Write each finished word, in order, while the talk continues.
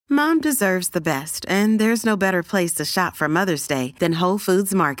Mom deserves the best, and there's no better place to shop for Mother's Day than Whole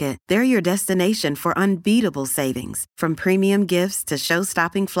Foods Market. They're your destination for unbeatable savings, from premium gifts to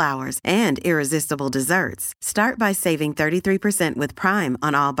show-stopping flowers and irresistible desserts. Start by saving 33% with Prime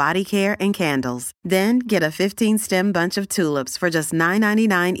on all body care and candles. Then get a 15-stem bunch of tulips for just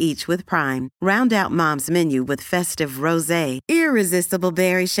 $9.99 each with Prime. Round out Mom's menu with festive rosé, irresistible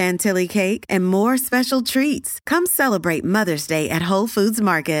berry chantilly cake, and more special treats. Come celebrate Mother's Day at Whole Foods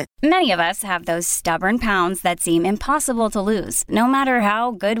Market. Many of us have those stubborn pounds that seem impossible to lose, no matter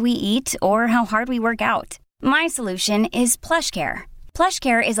how good we eat or how hard we work out. My solution is PlushCare.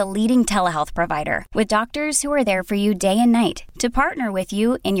 PlushCare is a leading telehealth provider with doctors who are there for you day and night to partner with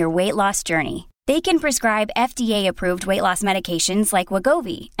you in your weight loss journey. They can prescribe FDA-approved weight loss medications like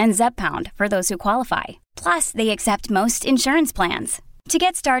Wegovy and Zepbound for those who qualify. Plus, they accept most insurance plans. To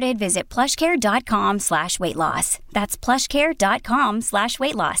get started, visit plushcare.com/weightloss. That's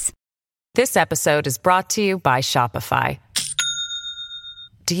plushcare.com/weightloss. This episode is brought to you by Shopify.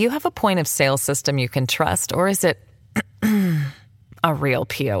 Do you have a point of sale system you can trust, or is it a real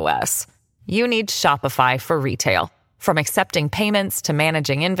POS? You need Shopify for retail. From accepting payments to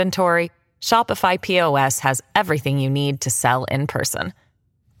managing inventory, Shopify POS has everything you need to sell in person.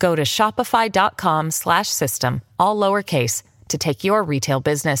 Go to shopify.com/system, all lowercase, to take your retail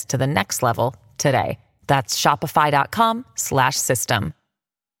business to the next level today. That's shopify.com/system.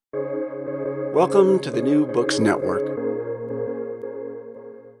 Welcome to the New Books Network.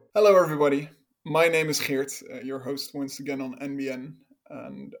 Hello, everybody. My name is Geert, your host once again on NBN,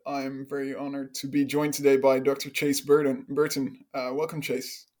 and I'm very honored to be joined today by Dr. Chase Burton. Welcome,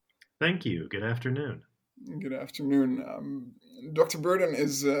 Chase. Thank you. Good afternoon. Good afternoon. Dr. Burton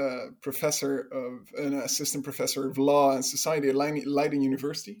is an assistant professor of law and society at Leiden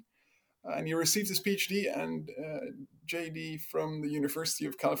University, and he received his PhD and JD from the University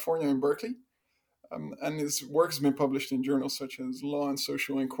of California in Berkeley. And his work has been published in journals such as Law and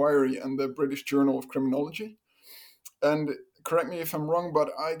Social Inquiry and the British Journal of Criminology. And correct me if I'm wrong,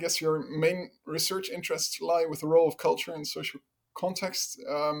 but I guess your main research interests lie with the role of culture in social context,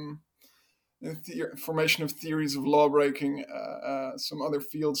 in the formation of theories of lawbreaking, some other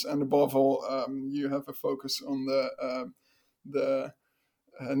fields, and above all, you have a focus on the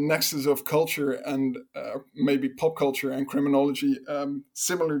nexus of culture and maybe pop culture and criminology,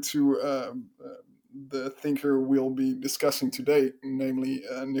 similar to the thinker we'll be discussing today, namely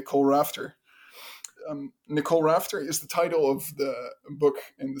Nicole Rafter. Nicole Rafter is the title of the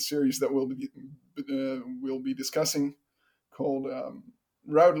book in the series that we'll be discussing, called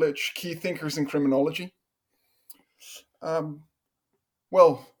Routledge: Key Thinkers in Criminology.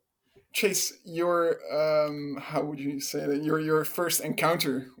 Well, Chase, your how would you say that your first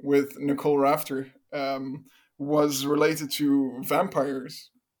encounter with Nicole Rafter was related to vampires.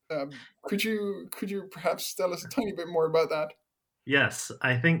 Could you perhaps tell us a tiny bit more about that? Yes,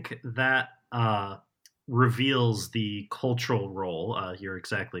 I think that reveals the cultural role. You're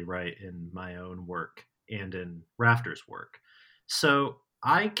exactly right, in my own work and in Rafter's work. So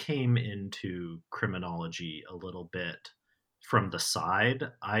I came into criminology a little bit from the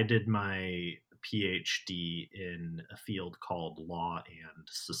side. I did my PhD in a field called law and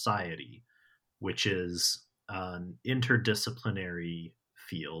society, which is an interdisciplinary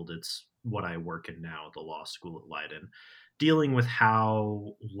field. It's what I work in now at the law school at Leiden, dealing with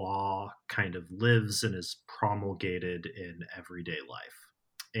how law kind of lives and is promulgated in everyday life.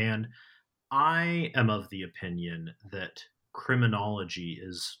 And I am of the opinion that criminology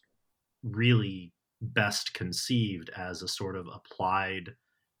is really best conceived as a sort of applied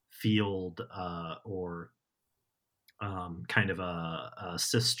field or kind of a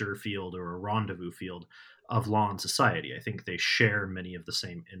sister field or a rendezvous field of law and society. I think they share many of the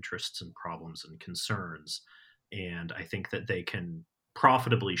same interests and problems and concerns, and I think that they can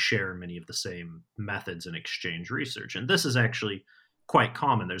profitably share many of the same methods and exchange research. And this is actually quite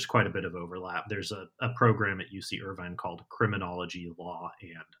common. There's quite a bit of overlap. There's a program at UC Irvine called Criminology, Law,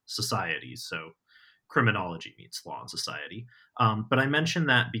 and Society. So criminology meets law and society. But I mention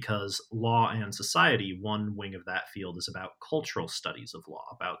that because law and society, one wing of that field, is about cultural studies of law,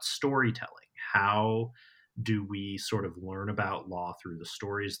 about storytelling. How do we sort of learn about law through the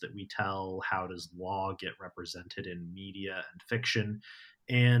stories that we tell? How does law get represented in media and fiction?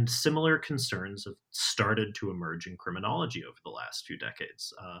 And similar concerns have started to emerge in criminology over the last few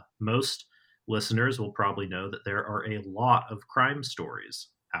decades. Most listeners will probably know that there are a lot of crime stories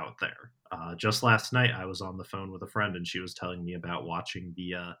out there. Just last night, I was on the phone with a friend, and she was telling me about watching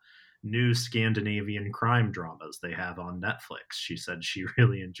the new Scandinavian crime dramas they have on Netflix. She said she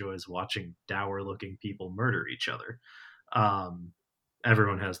really enjoys watching dour-looking people murder each other.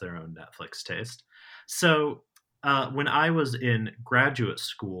 Everyone has their own Netflix taste. So when I was in graduate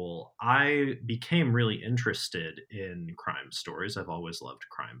school, I became really interested in crime stories. I've always loved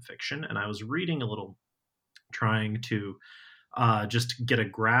crime fiction, and I was reading a little, trying to just get a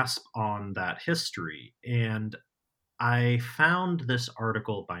grasp on that history. And I found this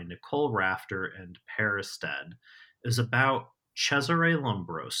article by Nicole Rafter and Paris Stead is about Cesare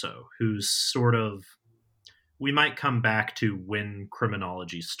Lombroso, who's sort of, we might come back to when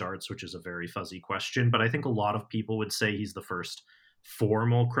criminology starts, which is a very fuzzy question, but I think a lot of people would say he's the first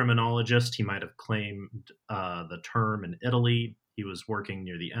formal criminologist. He might have claimed the term in Italy. He was working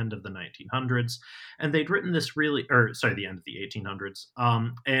near the end of the 1900s, and they'd written this the end of the 1800s,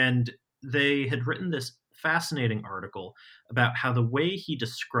 and they had written this fascinating article about how the way he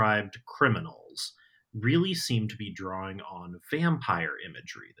described criminals really seemed to be drawing on vampire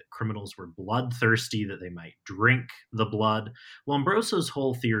imagery, that criminals were bloodthirsty, that they might drink the blood. Lombroso's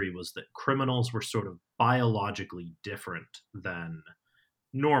whole theory was that criminals were sort of biologically different than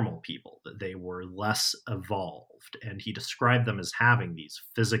normal people, that they were less evolved, and he described them as having these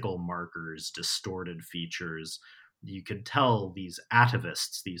physical markers, distorted features. You could tell these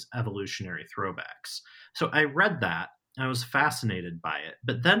atavists, these evolutionary throwbacks. So I read that, I was fascinated by it,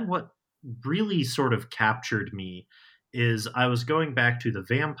 but then what really sort of captured me is I was going back to the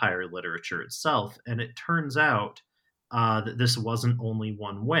vampire literature itself, and it turns out that this wasn't only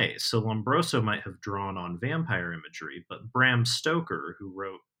one way. So Lombroso might have drawn on vampire imagery, but Bram Stoker, who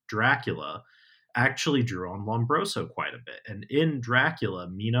wrote Dracula, actually drew on Lombroso quite a bit. And in Dracula,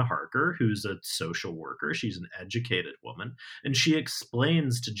 Mina Harker, who's a social worker, she's an educated woman, and she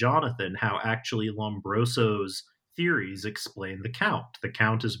explains to Jonathan how actually Lombroso's theories explain the Count. The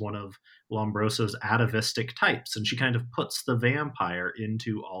Count is one of Lombroso's atavistic types, and she kind of puts the vampire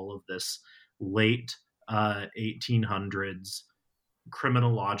into all of this late 1800s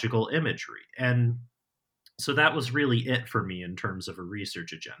criminological imagery. And so that was really it for me in terms of a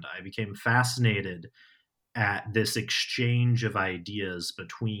research agenda. I became fascinated at this exchange of ideas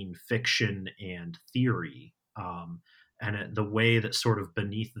between fiction and theory, and at the way that sort of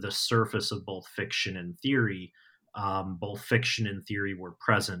beneath the surface of both fiction and theory, both fiction and theory were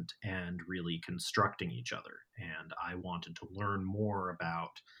present and really constructing each other. And I wanted to learn more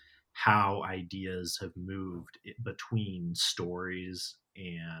about how ideas have moved between stories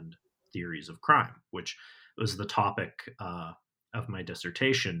and theories of crime, which was the topic of my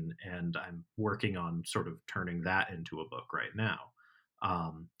dissertation. And I'm working on sort of turning that into a book right now.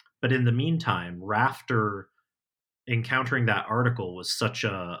 But in the meantime, Rafter encountering that article was such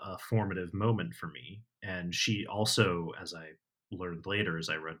a formative moment for me. And she also, as I learned later, as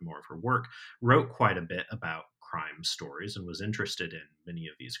I read more of her work, wrote quite a bit about crime stories and was interested in many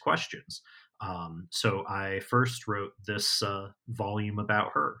of these questions. So I first wrote this volume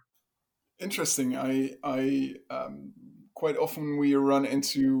about her. Interesting. I quite often we run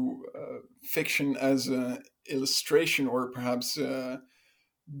into fiction as an illustration or perhaps a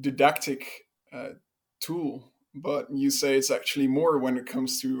didactic tool, but you say it's actually more when it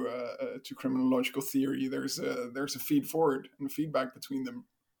comes to criminological theory. There's a feed forward and feedback between them.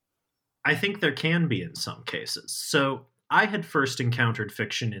 I think there can be in some cases. So I had first encountered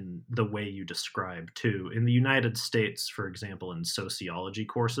fiction in the way you described too. In the United States, for example, in sociology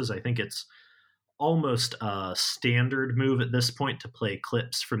courses, I think it's almost a standard move at this point to play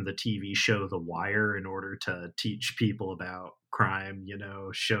clips from the TV show The Wire in order to teach people about crime,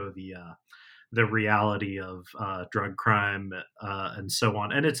 show the reality of drug crime and so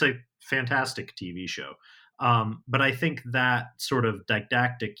on. And it's a fantastic TV show. But I think that sort of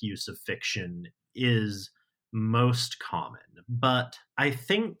didactic use of fiction is most common. But I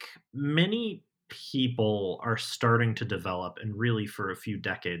think many people are starting to develop, and really for a few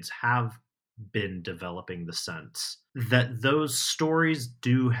decades have been developing the sense that those stories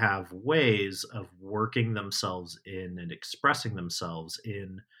do have ways of working themselves in and expressing themselves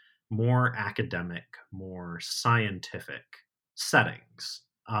in more academic, more scientific settings.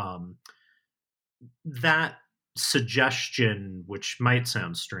 That suggestion, which might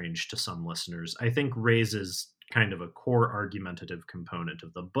sound strange to some listeners, I think raises kind of a core argumentative component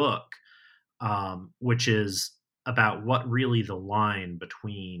of the book, which is about what really the line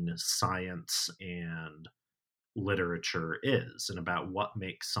between science and literature is, and about what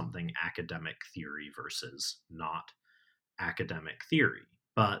makes something academic theory versus not academic theory.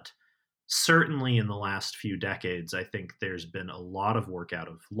 But certainly in the last few decades, I think there's been a lot of work out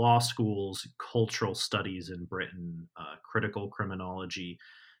of law schools, cultural studies in Britain, critical criminology,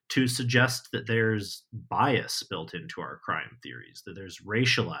 to suggest that there's bias built into our crime theories, that there's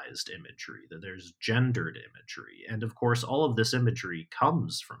racialized imagery, that there's gendered imagery. And of course, all of this imagery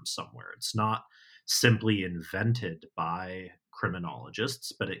comes from somewhere. It's not simply invented by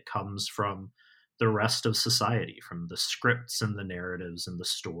criminologists, but it comes from the rest of society, from the scripts and the narratives and the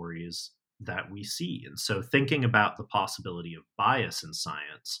stories that we see. And so thinking about the possibility of bias in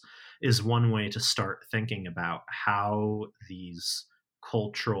science is one way to start thinking about how these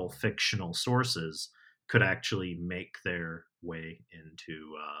cultural fictional sources could actually make their way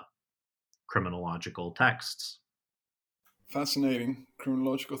into criminological texts. Fascinating.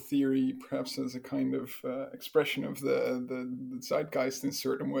 Criminological theory, perhaps as a kind of expression of the zeitgeist in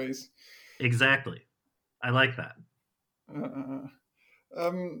certain ways. Exactly. I like that.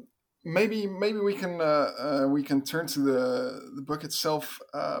 Maybe we can turn to the book itself.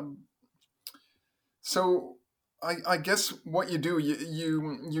 So I guess what you do,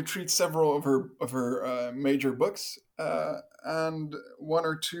 you treat several of her major books and one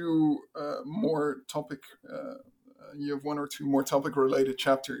or two more topic. You have one or two more topic related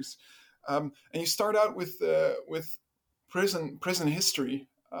chapters, and you start out with prison history,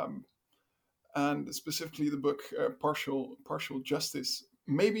 and specifically the book Partial Justice.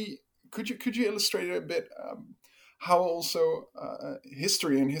 Maybe could you illustrate a bit how also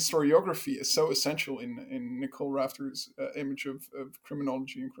history and historiography is so essential in Nicole Rafter's image of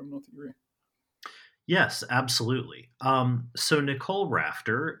criminology and criminal theory? Yes, absolutely. So Nicole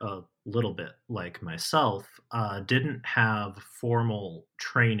Rafter, a little bit like myself, didn't have formal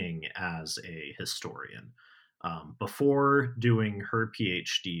training as a historian. Before doing her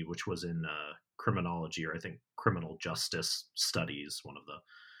PhD, which was in criminology, or I think criminal justice studies, one of the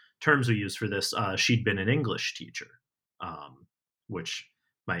terms we use for this, she'd been an English teacher, which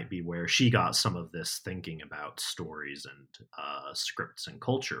might be where she got some of this thinking about stories and scripts and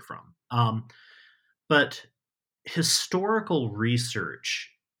culture from. But historical research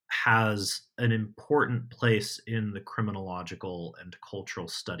has an important place in the criminological and cultural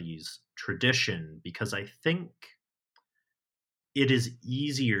studies tradition, because I think it is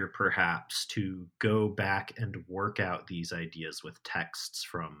easier perhaps to go back and work out these ideas with texts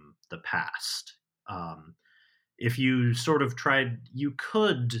from the past. If you sort of tried, you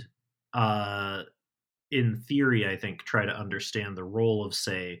could, in theory, I think, try to understand the role of,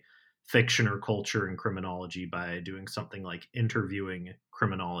 say, fiction or culture in criminology by doing something like interviewing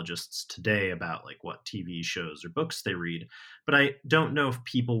criminologists today about like what TV shows or books they read. But I don't know if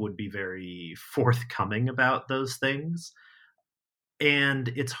people would be very forthcoming about those things. And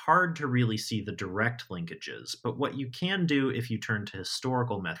it's hard to really see the direct linkages. But what you can do if you turn to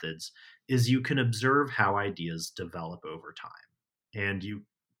historical methods is you can observe how ideas develop over time. And you,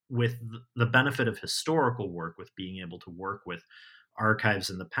 with the benefit of historical work, with being able to work with archives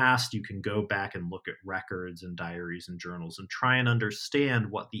in the past, you can go back and look at records and diaries and journals and try and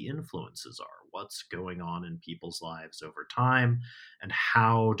understand what the influences are, what's going on in people's lives over time, and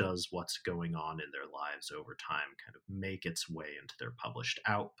how does what's going on in their lives over time kind of make its way into their published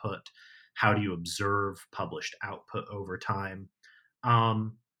output. How do you observe published output over time?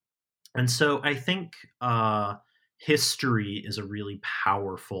 And so I think history is a really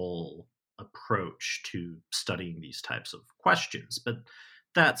powerful approach to studying these types of questions. But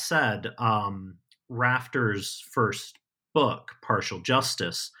that said, Rafter's first book, Partial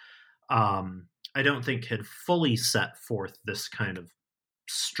Justice, I don't think had fully set forth this kind of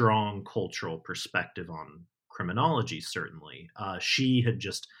strong cultural perspective on criminology, certainly. She had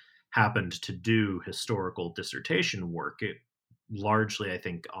just happened to do historical dissertation work, largely, I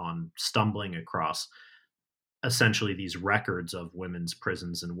think, on stumbling across essentially these records of women's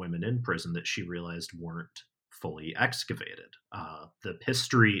prisons and women in prison that she realized weren't fully excavated. The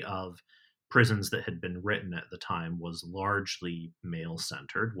history of prisons that had been written at the time was largely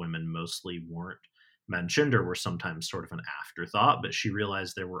male-centered. Women mostly weren't mentioned or were sometimes sort of an afterthought, but she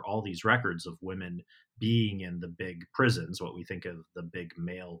realized there were all these records of women being in the big prisons, what we think of the big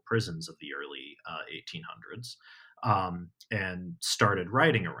male prisons of the early 1800s, and started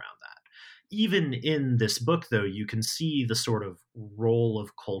writing around that. Even in this book, though, you can see the sort of role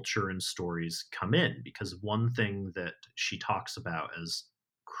of culture and stories come in, because one thing that she talks about as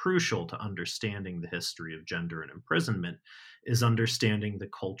crucial to understanding the history of gender and imprisonment is understanding the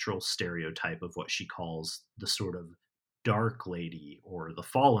cultural stereotype of what she calls the sort of dark lady or the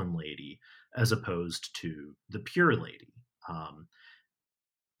fallen lady, as opposed to the pure lady.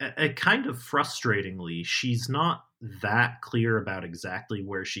 Kind of frustratingly, she's not that clear about exactly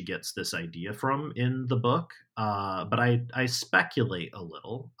where she gets this idea from in the book, but I speculate a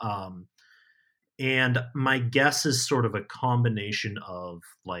little. And my guess is sort of a combination of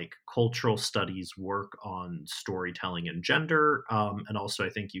like cultural studies work on storytelling and gender. And also, I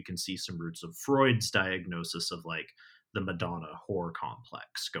think you can see some roots of Freud's diagnosis of like the Madonna whore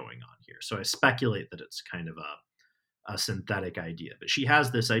complex going on here. So I speculate that it's kind of a synthetic idea. But she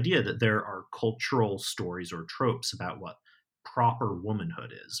has this idea that there are cultural stories or tropes about what proper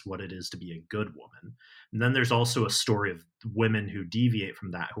womanhood is, what it is to be a good woman. And then there's also a story of women who deviate from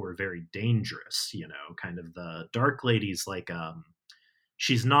that, who are very dangerous, you know, kind of the dark ladies, like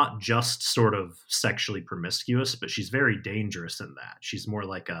she's not just sort of sexually promiscuous, but she's very dangerous in that. She's more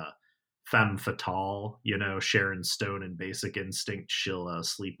like a femme fatale, you know, Sharon Stone in Basic Instinct. She'll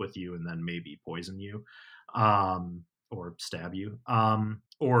sleep with you and then maybe poison you, or stab you,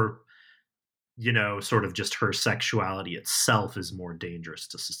 or you know, sort of just her sexuality itself is more dangerous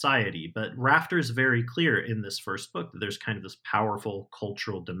to society. But Rafter's very clear in this first book that there's kind of this powerful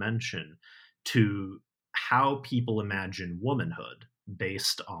cultural dimension to how people imagine womanhood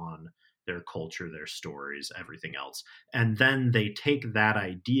based on their culture, their stories, everything else. And then they take that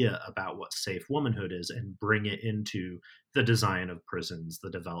idea about what safe womanhood is and bring it into the design of prisons,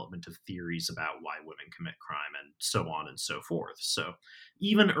 the development of theories about why women commit crime, and so on and so forth. So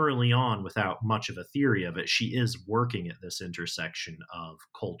even early on, without much of a theory of it, she is working at this intersection of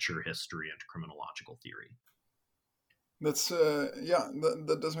culture, history, and criminological theory. That's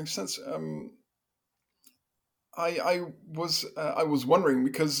that does make sense. I was wondering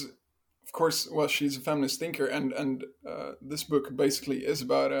because, of course, well, she's a feminist thinker, and this book basically is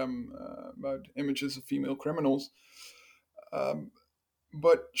about images of female criminals.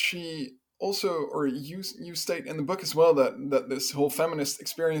 But she also, or you state in the book as well, that this whole feminist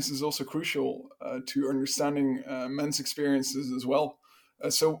experience is also crucial to understanding men's experiences as well.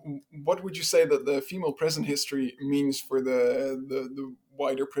 So what would you say that the female prison history means for the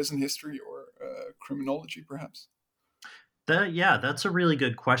wider prison history or criminology, perhaps? That's a really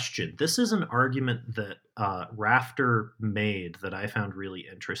good question. This is an argument that Rafter made that I found really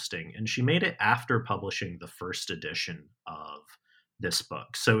interesting, and she made it after publishing the first edition of this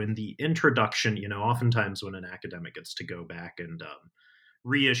book. So in the introduction, you know, oftentimes when an academic gets to go back and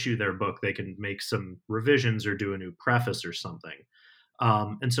reissue their book, they can make some revisions or do a new preface or something.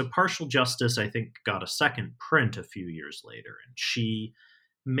 And so Partial Justice, I think, got a second print a few years later, and she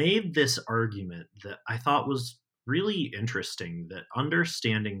made this argument that I thought was really interesting, that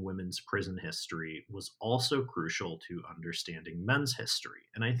understanding women's prison history was also crucial to understanding men's history.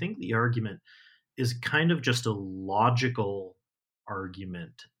 And I think the argument is kind of just a logical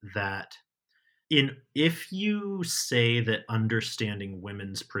argument that if you say that understanding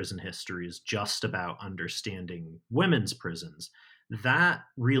women's prison history is just about understanding women's prisons, that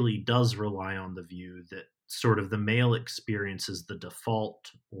really does rely on the view that sort of the male experience is the default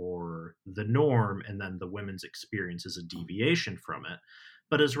or the norm, and then the women's experience is a deviation from it.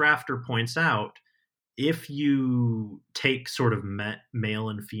 But as Rafter points out, if you take sort of male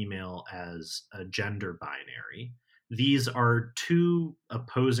and female as a gender binary, these are two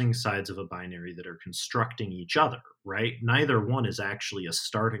opposing sides of a binary that are constructing each other, right? Neither one is actually a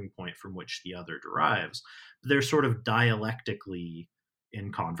starting point from which the other derives. They're sort of dialectically in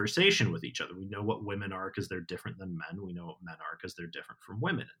conversation with each other. We know what women are because they're different than men. We know what men are because they're different from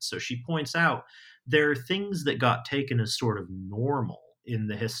women. And so she points out there are things that got taken as sort of normal in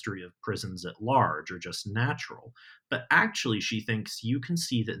the history of prisons at large, or just natural. But actually, she thinks you can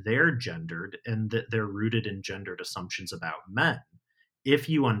see that they're gendered and that they're rooted in gendered assumptions about men if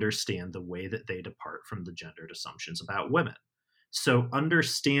you understand the way that they depart from the gendered assumptions about women. So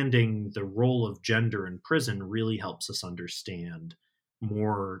understanding the role of gender in prison really helps us understand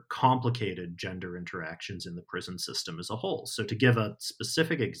more complicated gender interactions in the prison system as a whole. So to give a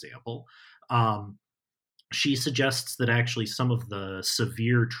specific example, she suggests that actually some of the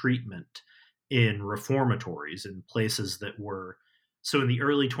severe treatment in reformatories in places that were, so in the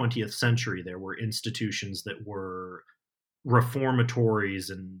early 20th century, there were institutions that were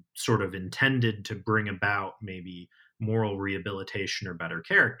reformatories and sort of intended to bring about maybe moral rehabilitation or better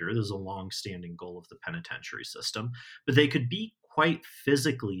character. This is a long-standing goal of the penitentiary system, but they could be quite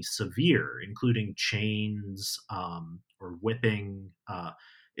physically severe, including chains or whipping.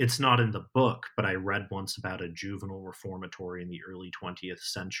 It's not in the book, but I read once about a juvenile reformatory in the early 20th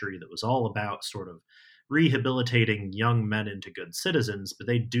century that was all about sort of rehabilitating young men into good citizens, but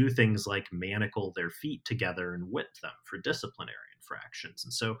they do things like manacle their feet together and whip them for disciplinary infractions.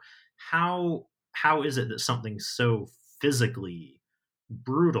 And so how is it that something so physically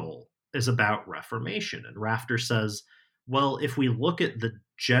brutal is about reformation? And Rafter says, well, if we look at the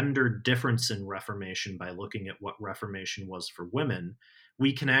gender difference in Reformation by looking at what Reformation was for women,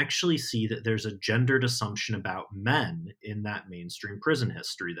 we can actually see that there's a gendered assumption about men in that mainstream prison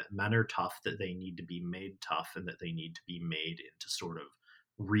history, that men are tough, that they need to be made tough, and that they need to be made into sort of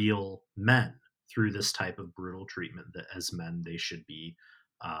real men through this type of brutal treatment, that as men they should be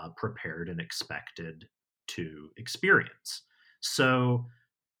prepared and expected to experience. So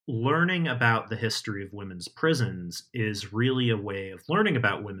learning about the history of women's prisons is really a way of learning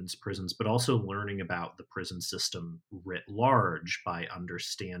about women's prisons, but also learning about the prison system writ large by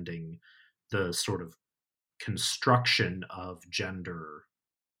understanding the sort of construction of gender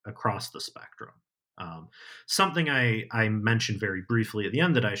across the spectrum. Something I mentioned very briefly at the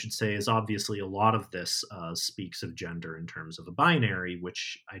end that I should say is obviously a lot of this speaks of gender in terms of a binary,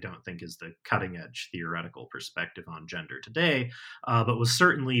 which I don't think is the cutting edge theoretical perspective on gender today, but was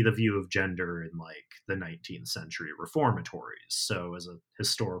certainly the view of gender in like the 19th century reformatories. So as a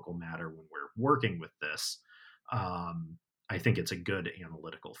historical matter, when we're working with this, I think it's a good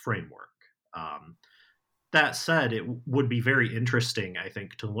analytical framework. That said, it would be very interesting, I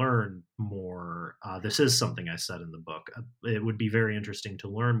think, to learn more. This is something I said in the book. It would be very interesting to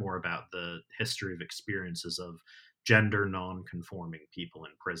learn more about the history of experiences of gender non-conforming people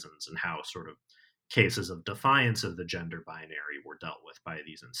in prisons and how sort of cases of defiance of the gender binary were dealt with by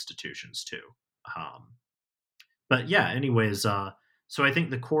these institutions too. But yeah, anyways, so I think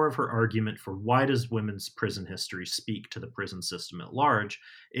the core of her argument for why does women's prison history speak to the prison system at large,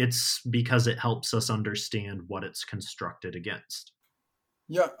 it's because it helps us understand what it's constructed against.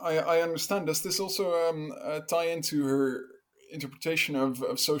 Yeah, I understand. Does this also tie into her interpretation of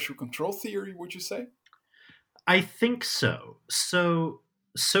social control theory, would you say? I think so. So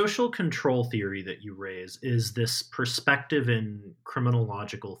social control theory that you raise is this perspective in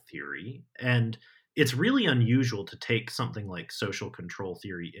criminological theory, and it's really unusual to take something like social control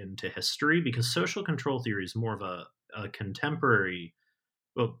theory into history, because social control theory is more of a contemporary,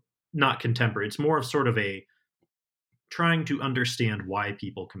 well, not contemporary, it's more of sort of a trying to understand why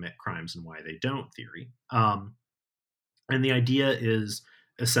people commit crimes and why they don't theory. And the idea is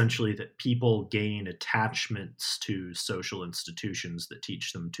essentially that people gain attachments to social institutions that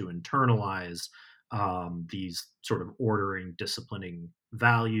teach them to internalize these sort of ordering, disciplining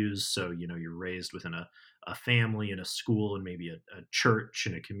values. So, you know, you're raised within a family and a school and maybe a church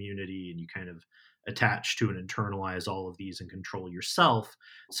and a community, and you kind of attach to and internalize all of these and control yourself.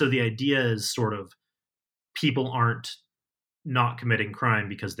 So the idea is sort of people aren't not committing crime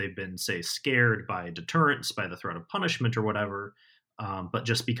because they've been, say, scared by deterrence, by the threat of punishment or whatever, but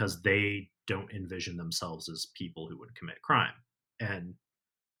just because they don't envision themselves as people who would commit crime. And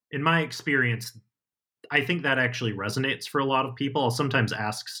in my experience, I think that actually resonates for a lot of people. I'll sometimes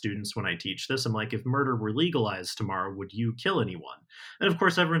ask students when I teach this, I'm like, if murder were legalized tomorrow, would you kill anyone? And of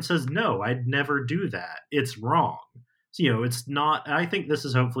course, everyone says, no, I'd never do that. It's wrong. So, you know, it's not, I think this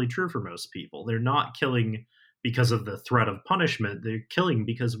is hopefully true for most people. They're not killing because of the threat of punishment. They're killing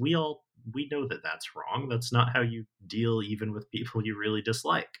because we know that that's wrong. That's not how you deal even with people you really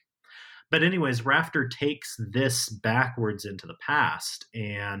dislike. But anyways, Rafter takes this backwards into the past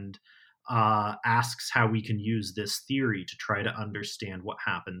and asks how we can use this theory to try to understand what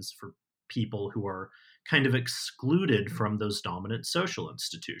happens for people who are kind of excluded from those dominant social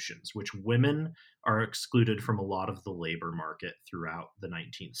institutions, which women are excluded from a lot of the labor market throughout the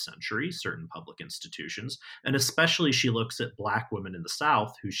 19th century, certain public institutions. And especially she looks at Black women in the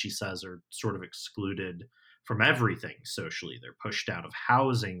South, who she says are sort of excluded from everything socially. They're pushed out of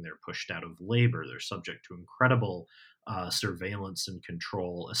housing, they're pushed out of labor, they're subject to incredible surveillance and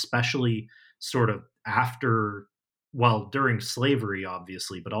control, especially sort of after, well, during slavery,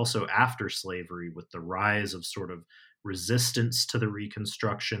 obviously, but also after slavery, with the rise of sort of resistance to the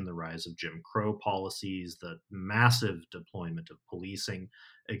Reconstruction, the rise of Jim Crow policies, the massive deployment of policing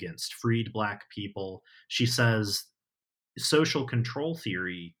against freed Black people. She says social control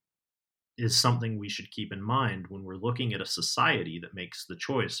theory is something we should keep in mind when we're looking at a society that makes the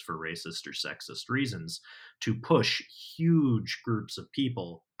choice for racist or sexist reasons to push huge groups of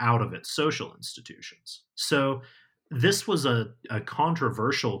people out of its social institutions. So this was a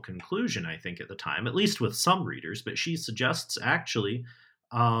controversial conclusion, I think, at the time, at least with some readers, but she suggests actually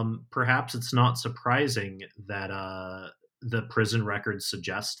perhaps it's not surprising that the prison records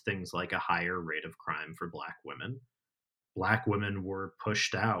suggest things like a higher rate of crime for Black women. Black women were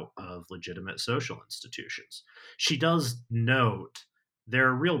pushed out of legitimate social institutions. She does note there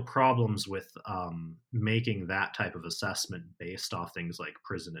are real problems with making that type of assessment based off things like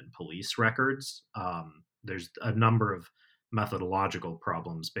prison and police records. There's a number of methodological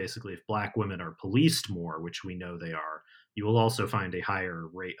problems. Basically, if Black women are policed more, which we know they are, you will also find a higher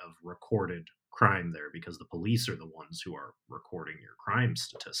rate of recorded crime there because the police are the ones who are recording your crime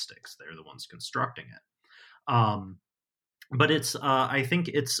statistics. They're the ones constructing it. But I think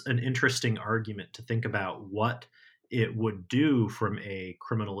it's an interesting argument to think about what it would do from a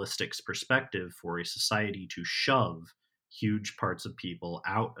criminalistics perspective for a society to shove huge parts of people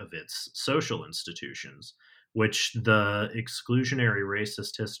out of its social institutions, which the exclusionary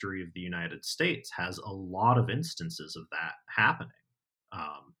racist history of the United States has a lot of instances of that happening.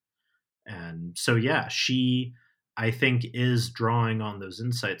 And so, yeah, she, I think, is drawing on those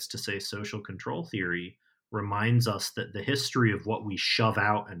insights to say social control theory reminds us that the history of what we shove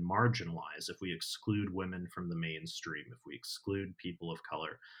out and marginalize, if we exclude women from the mainstream, if we exclude people of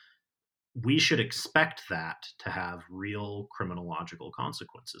color, we should expect that to have real criminological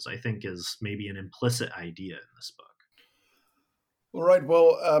consequences, I think is maybe an implicit idea in this book. All right.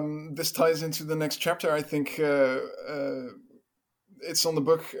 Well, this ties into the next chapter. I think it's on the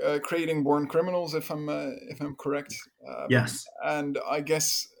book "Creating Born Criminals," if I'm correct. Yes. And I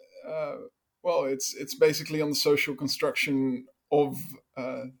guess, well, it's basically on the social construction of,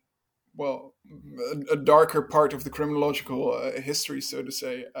 a darker part of the criminological history, so to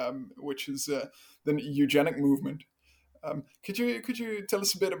say, which is the eugenic movement. Could you tell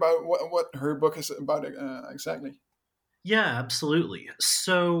us a bit about what her book is about exactly? Yeah, absolutely.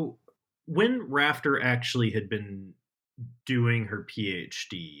 So when Rafter actually had been doing her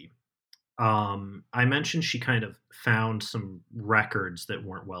PhD, I mentioned she kind of found some records that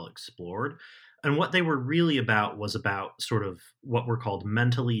weren't well explored. And what they were really about was about sort of what were called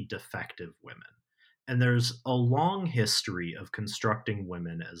mentally defective women. And there's a long history of constructing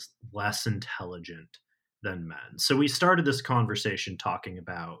women as less intelligent than men. So we started this conversation talking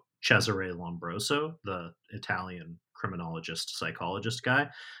about Cesare Lombroso, the Italian criminologist, psychologist guy.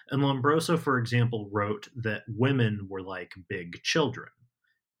 And Lombroso, for example, wrote that women were like big children,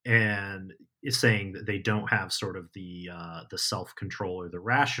 and is saying that they don't have sort of the self-control or the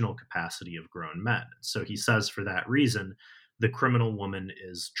rational capacity of grown men. So he says for that reason, the criminal woman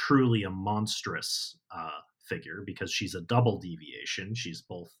is truly a monstrous figure because she's a double deviation. She's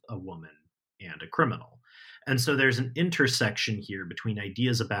both a woman and a criminal. And so there's an intersection here between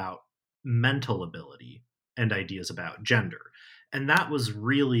ideas about mental ability and ideas about gender. And that was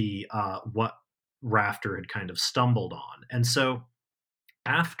really what Rafter had kind of stumbled on. And so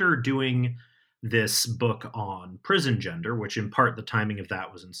after doing this book on prison gender, which in part the timing of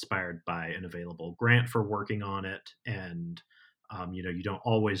that was inspired by an available grant for working on it, and you don't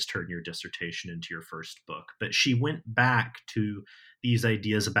always turn your dissertation into your first book, but she went back to these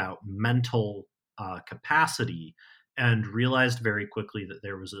ideas about mental capacity and realized very quickly that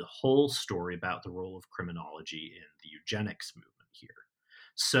there was a whole story about the role of criminology in the eugenics movement here.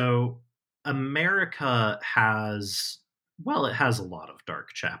 So America has, well, it has a lot of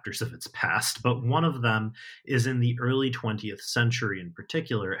dark chapters of its past, but one of them is in the early 20th century in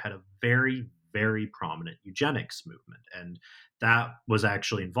particular. It had a very, very prominent eugenics movement. And that was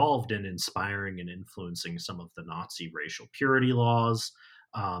actually involved in inspiring and influencing some of the Nazi racial purity laws.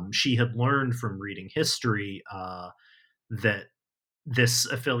 She had learned from reading history that this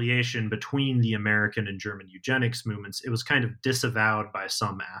affiliation between the American and German eugenics movements, it was kind of disavowed by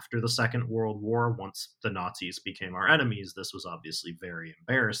some after the Second World War. Once the Nazis became our enemies, this was obviously very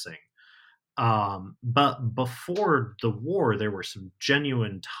embarrassing. But before the war, there were some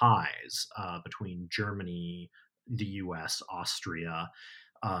genuine ties between Germany, the US, Austria,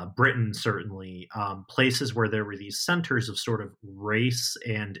 Britain, certainly, places where there were these centers of sort of race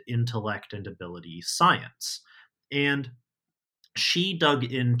and intellect and ability science. And she dug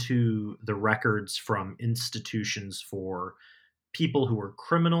into the records from institutions for people who were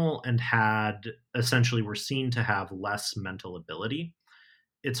criminal and had essentially were seen to have less mental ability.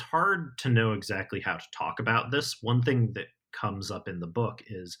 It's hard to know exactly how to talk about this. One thing that comes up in the book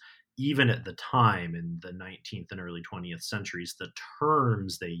is even at the time in the 19th and early 20th centuries, the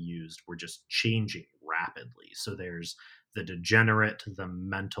terms they used were just changing rapidly. So there's the degenerate, the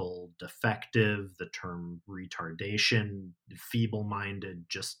mental defective, the term retardation, feeble-minded,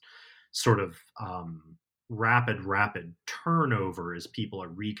 just sort of rapid turnover as people are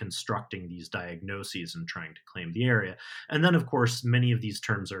reconstructing these diagnoses and trying to claim the area. And then, of course, many of these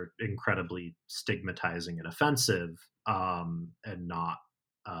terms are incredibly stigmatizing and offensive and not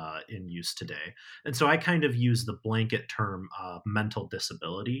in use today. And so I kind of use the blanket term mental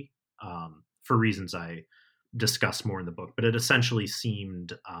disability for reasons I discuss more in the book, but it essentially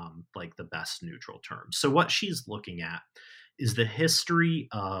seemed like the best neutral term. So what she's looking at is the history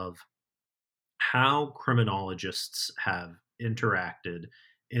of how criminologists have interacted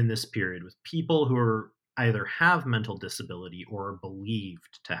in this period with people who are either have mental disability or are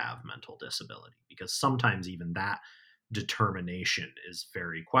believed to have mental disability, because sometimes even that determination is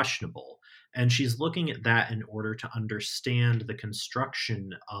very questionable. And she's looking at that in order to understand the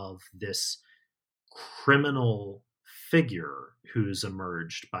construction of this criminal figure who's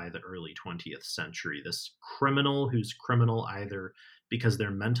emerged by the early 20th century. This criminal who's criminal either because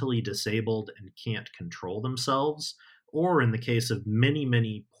they're mentally disabled and can't control themselves, or in the case of many,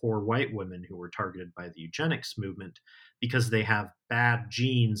 many poor white women who were targeted by the eugenics movement, because they have bad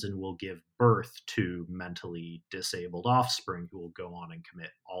genes and will give birth to mentally disabled offspring who will go on and commit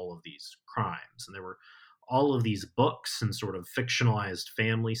all of these crimes. And there were all of these books and sort of fictionalized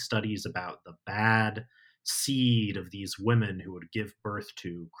family studies about the bad seed of these women who would give birth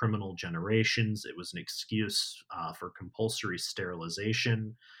to criminal generations. It was an excuse for compulsory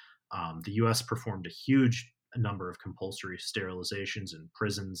sterilization. The US performed a huge number of compulsory sterilizations in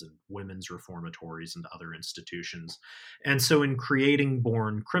prisons and women's reformatories and other institutions. And so in creating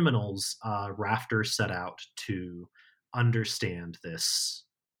Born Criminals, Rafter set out to understand this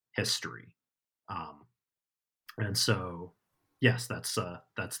history. And so, yes, that's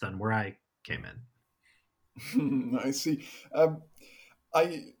then where I came in. I see.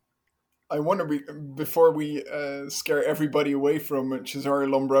 I wonder, before we scare everybody away from Cesare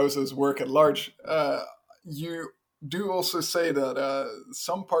Lombroso's work at large, you do also say that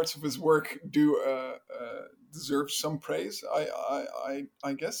some parts of his work do deserve some praise.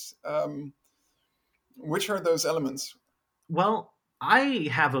 I guess. Which are those elements? Well, I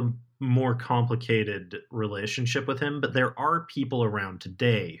have a more complicated relationship with him, but there are people around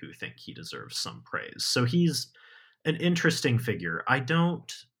today who think he deserves some praise. So he's an interesting figure. I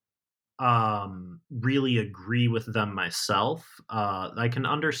don't really agree with them myself. I can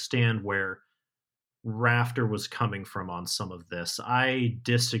understand where Rafter was coming from on some of this. I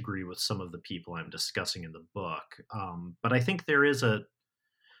disagree with some of the people I'm discussing in the book, but I think there is a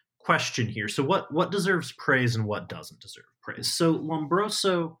question here. So what deserves praise and what doesn't deserve praise? So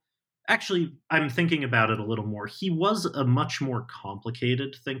Lombroso, actually, I'm thinking about it a little more. He was a much more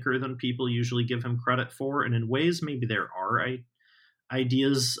complicated thinker than people usually give him credit for, and in ways maybe there are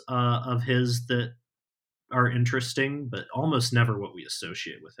ideas of his that are interesting, but almost never what we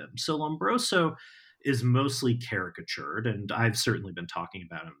associate with him. So Lombroso is mostly caricatured, and I've certainly been talking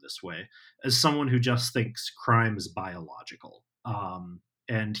about him this way, as someone who just thinks crime is biological.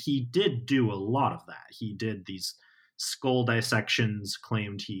 And he did do a lot of that. He did these skull dissections,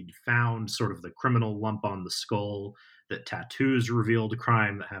 claimed he'd found sort of the criminal lump on the skull, that tattoos revealed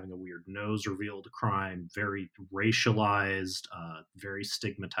crime, that having a weird nose revealed crime, very racialized, very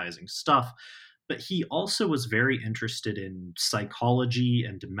stigmatizing stuff. But he also was very interested in psychology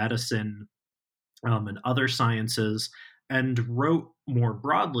and medicine and other sciences, and wrote more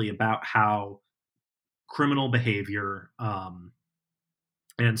broadly about how criminal behavior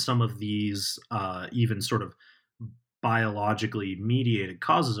and some of these even sort of biologically mediated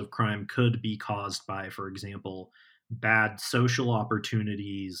causes of crime could be caused by, for example, bad social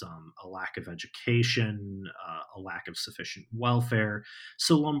opportunities, a lack of education, a lack of sufficient welfare.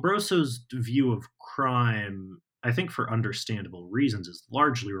 So Lombroso's view of crime, I think for understandable reasons, is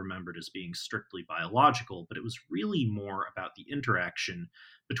largely remembered as being strictly biological, but it was really more about the interaction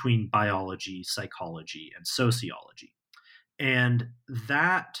between biology, psychology, and sociology. And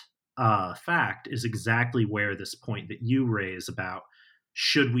that fact is exactly where this point that you raise about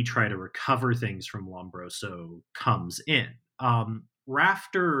should we try to recover things from Lombroso comes in.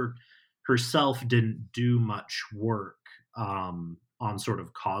 Rafter herself didn't do much work on sort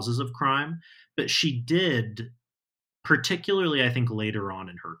of causes of crime, but she did, particularly I think later on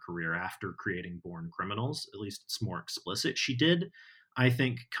in her career after creating Born Criminals, at least it's more explicit, she did, I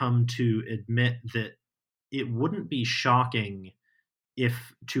think, come to admit that it wouldn't be shocking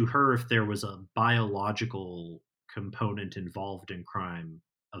if there was a biological component involved in crime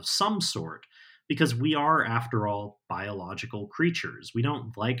of some sort, because we are, after all, biological creatures. We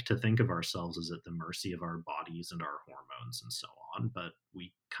don't like to think of ourselves as at the mercy of our bodies and our hormones and so on, but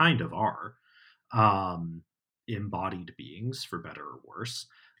we kind of are embodied beings, for better or worse.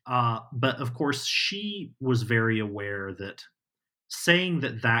 But of course, she was very aware that saying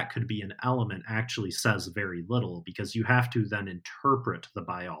that could be an element actually says very little, because you have to then interpret the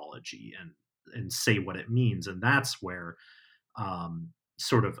biology and say what it means. And that's where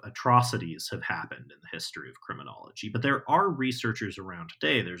sort of atrocities have happened in the history of criminology. But there are researchers around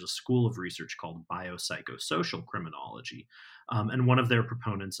today. There's a school of research called biopsychosocial criminology. And one of their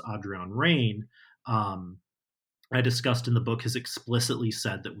proponents, Adrian Raine, I discussed in the book, has explicitly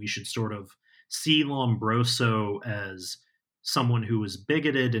said that we should sort of see Lombroso as someone who was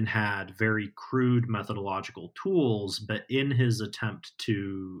bigoted and had very crude methodological tools, but in his attempt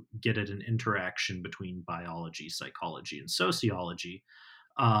to get at an interaction between biology, psychology, and sociology,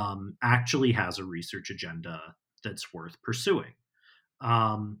 actually has a research agenda that's worth pursuing.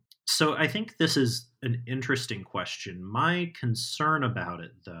 So I think this is an interesting question. My concern about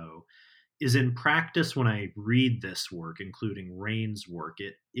it, though, is in practice when I read this work, including Rain's work,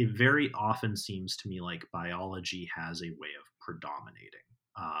 it very often seems to me like biology has a way of predominating.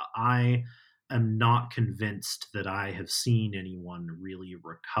 I am not convinced that I have seen anyone really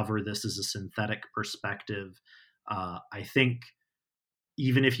recover this as a synthetic perspective. I think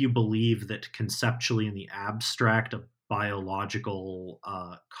even if you believe that conceptually in the abstract a biological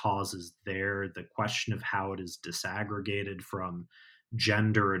cause is there, the question of how it is disaggregated from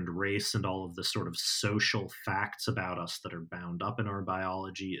gender and race and all of the sort of social facts about us that are bound up in our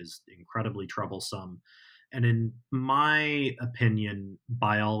biology is incredibly troublesome. And in my opinion,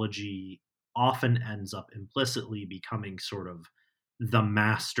 biology often ends up implicitly becoming sort of the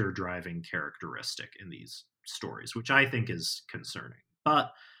master driving characteristic in these stories, which I think is concerning.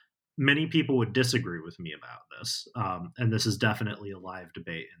 But many people would disagree with me about this, and this is definitely a live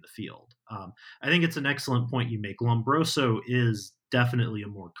debate in the field. I think it's an excellent point you make. Lombroso is definitely a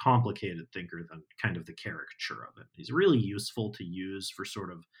more complicated thinker than kind of the caricature of it. He's really useful to use for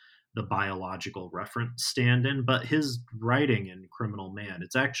sort of the biological reference stand-in, but his writing in Criminal Man,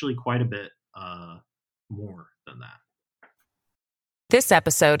 it's actually quite a bit more than that. This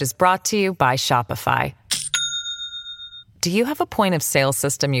episode is brought to you by Shopify. Do you have a point of sale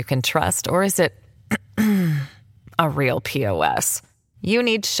system you can trust, or is it a real POS? You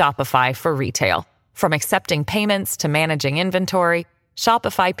need Shopify for retail. From accepting payments to managing inventory,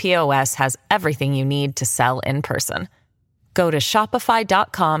 Shopify POS has everything you need to sell in person. Go to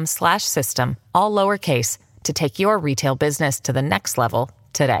shopify.com/system, all lowercase, to take your retail business to the next level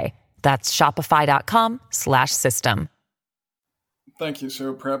today. That's shopify.com/system. Thank you.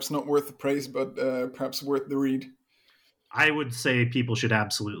 So perhaps not worth the praise, but perhaps worth the read. I would say people should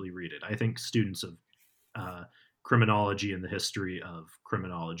absolutely read it. I think students of criminology and the history of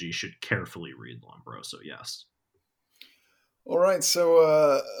criminology should carefully read Lombroso. Yes. All right,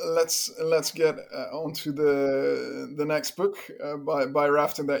 so let's get on to the next book by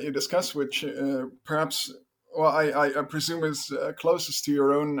Rafton that you discussed, which perhaps, well, I presume is closest to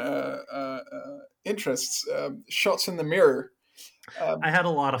your own interests. Shots in the Mirror. I had a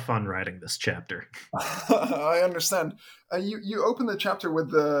lot of fun writing this chapter. I understand. You open the chapter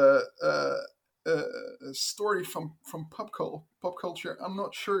with the story from pop culture. I'm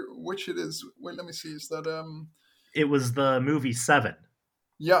not sure which it is. Wait, let me see. Is that It was the movie Seven.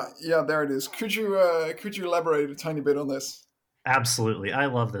 Yeah, there it is. Could you elaborate a tiny bit on this? Absolutely. I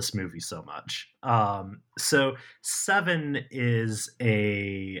love this movie so much. So Seven is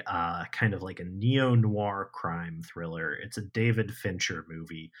a kind of like a neo-noir crime thriller. It's a David Fincher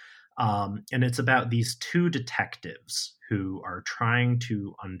movie. And it's about these two detectives who are trying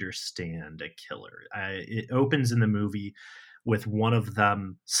to understand a killer. It opens in the movie with one of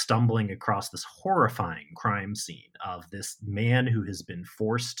them stumbling across this horrifying crime scene of this man who has been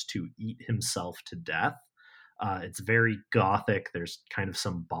forced to eat himself to death. It's very gothic. There's kind of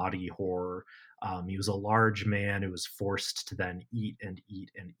some body horror. He was a large man who was forced to then eat and eat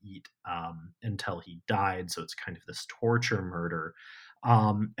and eat until he died. So it's kind of this torture murder.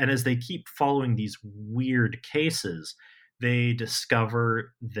 And as they keep following these weird cases, they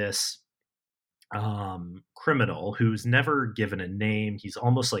discover this criminal who's never given a name. He's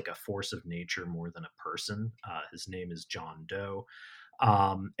almost like a force of nature more than a person. His name is John Doe.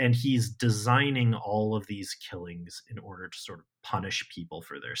 And he's designing all of these killings in order to sort of punish people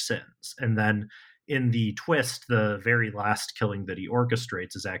for their sins. And then in the twist, the very last killing that he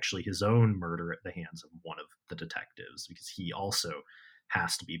orchestrates is actually his own murder at the hands of one of the detectives, because he also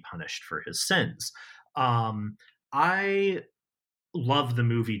has to be punished for his sins. I love the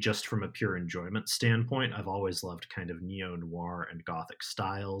movie just from a pure enjoyment standpoint. I've always loved kind of neo-noir and gothic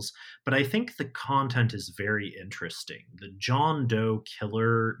styles, but I think the content is very interesting. The John Doe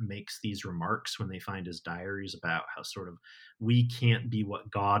killer makes these remarks when they find his diaries about how sort of we can't be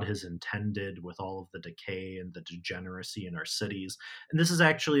what God has intended with all of the decay and the degeneracy in our cities. And this is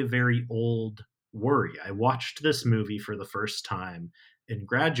actually a very old worry. I watched this movie for the first time in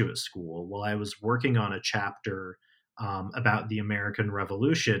graduate school while I was working on a chapter about the American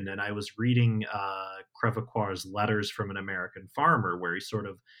Revolution, and I was reading Crèvecoeur's Letters from an American Farmer, where he sort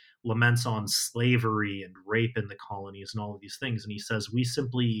of laments on slavery and rape in the colonies and all of these things, and he says we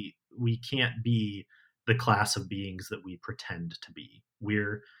can't be the class of beings that we pretend to be.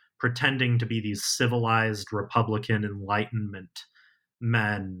 We're pretending to be these civilized Republican Enlightenment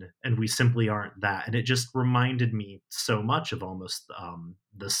men, and we simply aren't that. And it just reminded me so much of almost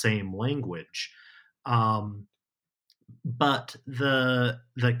the same language. But the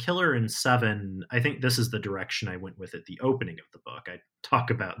killer in Seven, I think this is the direction I went with at the opening of the book. I talk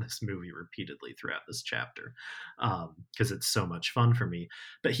about this movie repeatedly throughout this chapter because it's so much fun for me.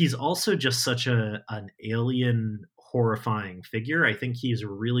 But he's also just such an alien, horrifying figure. I think he's a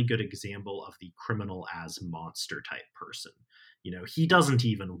really good example of the criminal as monster type person. You know, he doesn't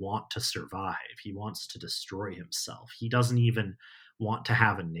even want to survive. He wants to destroy himself. He doesn't even want to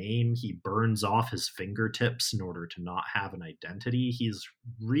have a name. He burns off his fingertips in order to not have an identity. He's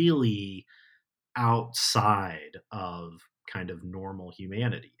really outside of kind of normal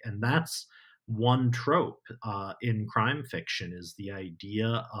humanity. And that's one trope in crime fiction, is the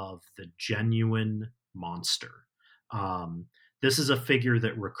idea of the genuine monster. This is a figure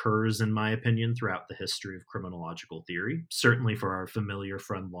that recurs, in my opinion, throughout the history of criminological theory. Certainly for our familiar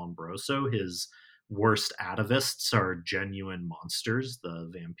friend Lombroso, his worst atavists are genuine monsters,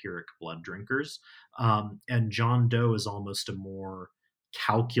 the vampiric blood drinkers. And John Doe is almost a more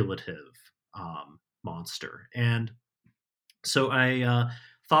calculative monster. And so I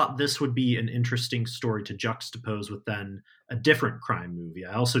thought this would be an interesting story to juxtapose with then a different crime movie.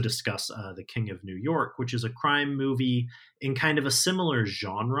 I also discuss The King of New York, which is a crime movie in kind of a similar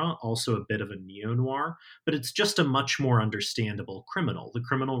genre, also a bit of a neo-noir, but it's just a much more understandable criminal. The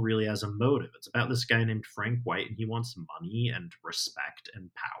criminal really has a motive. It's about this guy named Frank White, and he wants money and respect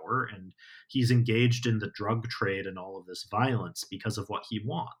and power, and he's engaged in the drug trade and all of this violence because of what he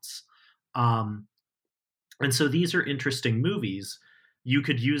wants. And so these are interesting movies. You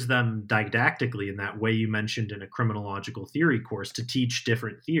could use them didactically in that way you mentioned in a criminological theory course to teach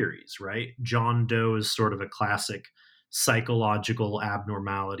different theories, right? John Doe is sort of a classic psychological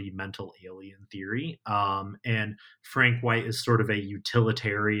abnormality, mental alien theory. And Frank White is sort of a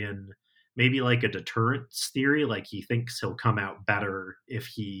utilitarian, maybe like a deterrence theory. Like he thinks he'll come out better if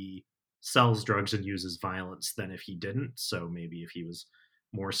he sells drugs and uses violence than if he didn't. So maybe if he was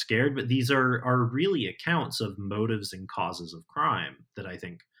more scared. But these are really accounts of motives and causes of crime that I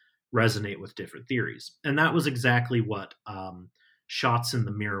think resonate with different theories. And that was exactly what Shots in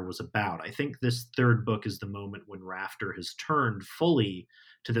the Mirror was about. I think this third book is the moment when Rafter has turned fully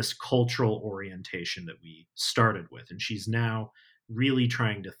to this cultural orientation that we started with. And she's now really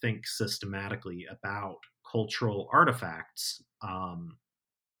trying to think systematically about cultural artifacts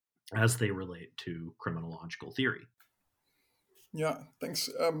as they relate to criminological theory. Yeah, thanks.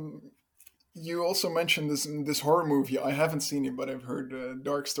 You also mentioned this horror movie. I haven't seen it, but I've heard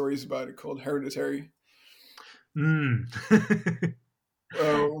dark stories about it, called Hereditary. What's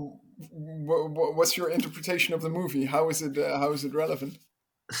your interpretation of the movie? How is it relevant?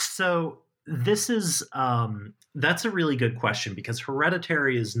 So this is that's a really good question, because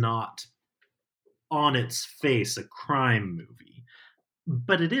Hereditary is not on its face a crime movie,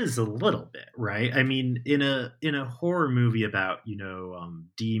 but it is a little bit, right? I mean, in a horror movie about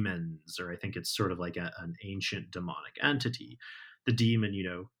demons, or I think it's sort of like an ancient demonic entity, the demon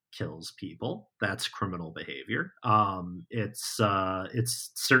kills people. That's criminal behavior. It's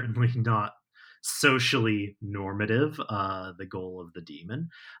certainly not socially normative, the goal of the demon.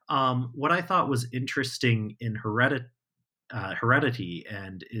 What I thought was interesting in Heredity,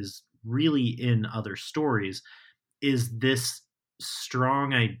 and is really in other stories, is this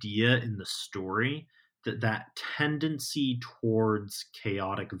strong idea in the story that tendency towards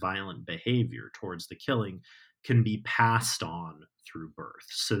chaotic, violent behavior, towards the killing, can be passed on through birth.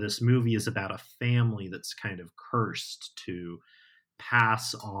 So this movie is about a family that's kind of cursed to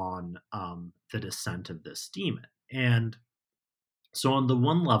pass on the descent of this demon. And so on the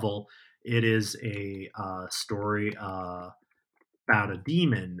one level, it is a story about a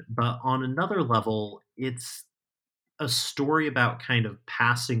demon, but on another level, it's a story about kind of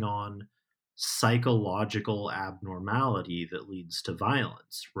passing on psychological abnormality that leads to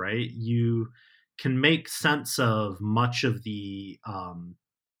violence, right? You can make sense of much of the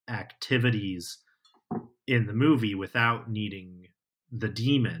activities in the movie without needing the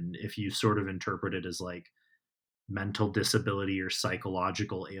demon, if you sort of interpret it as like mental disability or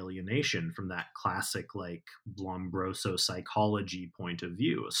psychological alienation from that classic like Lombroso psychology point of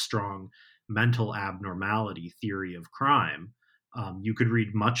view, a strong mental abnormality theory of crime. You could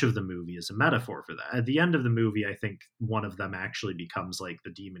read much of the movie as a metaphor for that. At the end of the movie, I think one of them actually becomes like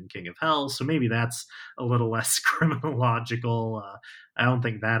the demon king of hell. So maybe that's a little less criminological. I don't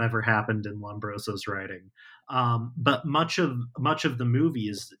think that ever happened in Lombroso's writing. But much of the movie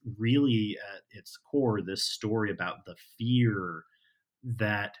is really at its core this story about the fear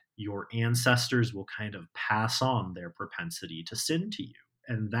that your ancestors will kind of pass on their propensity to sin to you.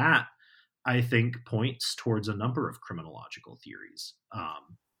 And that, I think, points towards a number of criminological theories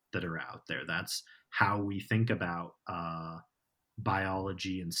that are out there. That's how we think about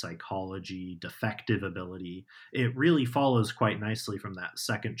biology and psychology, defective ability. It really follows quite nicely from that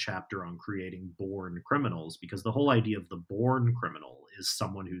second chapter on creating born criminals, because the whole idea of the born criminal is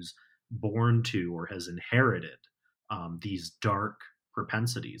someone who's born to or has inherited these dark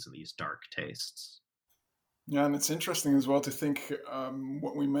propensities and these dark tastes. Yeah, and it's interesting as well to think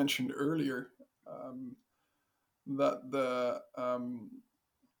what we mentioned earlier, that the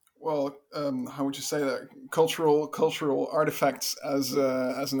how would you say that, cultural artifacts as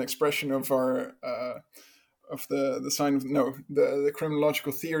an expression of our of the sign of the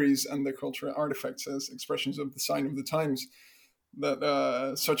criminological theories, and the cultural artifacts as expressions of the sign of the times.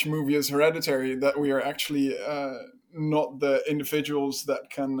 That such a movie as Hereditary, that we are actually not the individuals that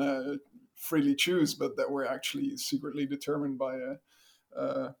can freely choose, but that we're actually secretly determined by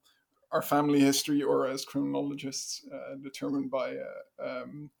our family history, or as criminologists, determined by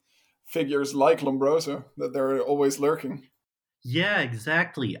figures like Lombroso, that they're always lurking. Yeah,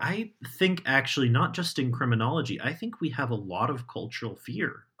 exactly. I think actually not just in criminology, I think we have a lot of cultural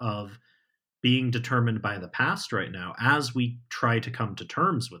fear of being determined by the past right now as we try to come to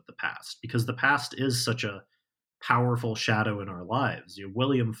terms with the past, because the past is such a powerful shadow in our lives.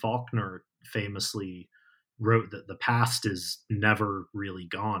 William Faulkner famously wrote that the past is never really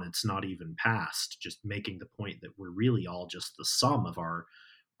gone. It's not even past, just making the point that we're really all just the sum of our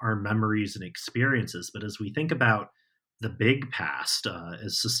memories and experiences. But as we think about the big past,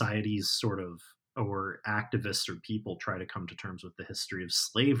 as societies sort of, or activists or people try to come to terms with the history of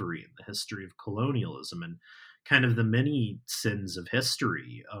slavery and the history of colonialism and kind of the many sins of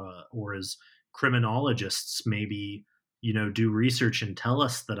history, or as criminologists maybe, do research and tell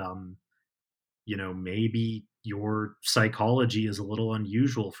us that, maybe your psychology is a little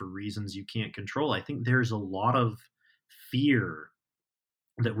unusual for reasons you can't control. I think there's a lot of fear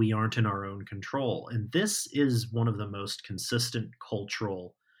that we aren't in our own control. And this is one of the most consistent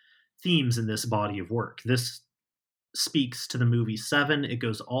cultural themes in this body of work. This speaks to the movie Seven. It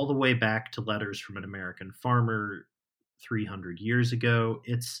goes all the way back to Letters from an American Farmer 300 years ago.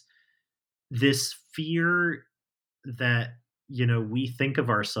 It's this fear that, we think of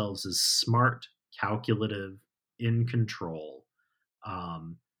ourselves as smart, calculative, in control,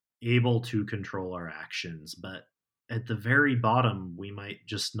 able to control our actions. But at the very bottom, we might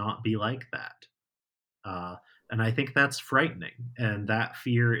just not be like that. And I think that's frightening. And that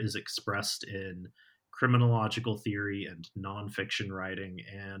fear is expressed in criminological theory and nonfiction writing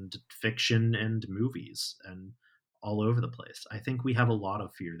and fiction and movies and all over the place. I think we have a lot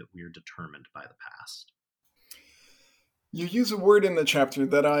of fear that we are determined by the past. You use a word in the chapter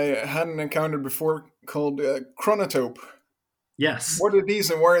that I hadn't encountered before called chronotope. Yes. What are these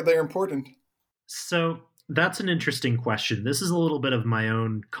and why are they important? So that's an interesting question. This is a little bit of my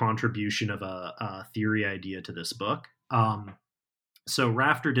own contribution of a theory idea to this book. So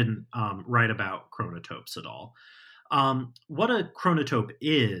Rafter didn't write about chronotopes at all. What a chronotope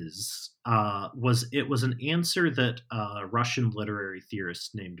is, was an answer that a Russian literary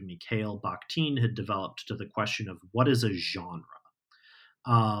theorist named Mikhail Bakhtin had developed to the question of what is a genre.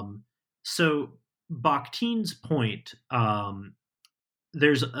 So Bakhtin's point,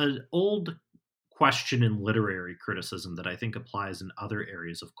 there's an old question in literary criticism that I think applies in other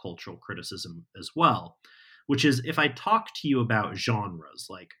areas of cultural criticism as well, which is, if I talk to you about genres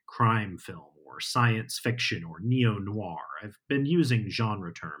like crime film or science fiction or neo-noir, I've been using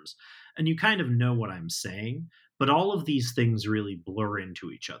genre terms, and you kind of know what I'm saying, but all of these things really blur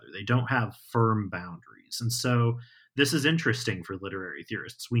into each other. They don't have firm boundaries. And so this is interesting for literary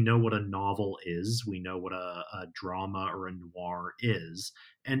theorists. We know what a novel is. We know what a drama or a noir is.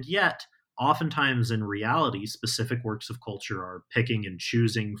 And yet, oftentimes in reality, specific works of culture are picking and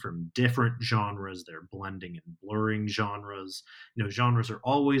choosing from different genres. They're blending and blurring genres. Genres are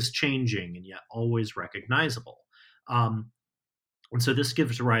always changing and yet always recognizable. And so this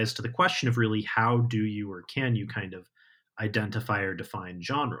gives rise to the question of really, how do you or can you kind of identify or define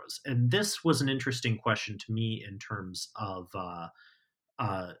genres? And this was an interesting question to me in terms of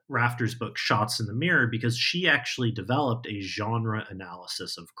Rafter's book Shots in the Mirror, because she actually developed a genre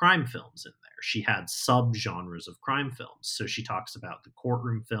analysis of crime films in there. She had subgenres of crime films. So she talks about the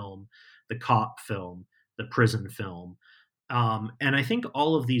courtroom film, the cop film, the prison film. And I think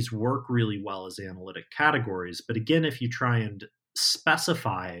all of these work really well as analytic categories. But again, if you try and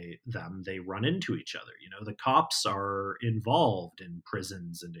specify them, they run into each other. You know, the cops are involved in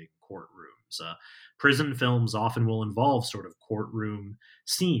prisons and in courtrooms. Prison films often will involve sort of courtroom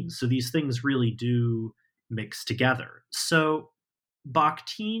scenes. So these things really do mix together. So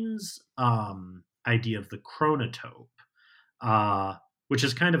Bakhtín's idea of the chronotope, which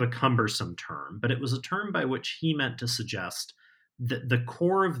is kind of a cumbersome term, but it was a term by which he meant to suggest that the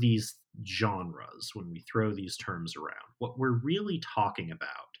core of these genres, when we throw these terms around, what we're really talking about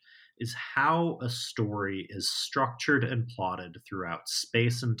is how a story is structured and plotted throughout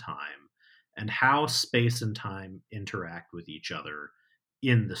space and time, and how space and time interact with each other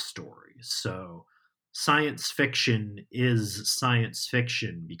in the story. So science fiction is science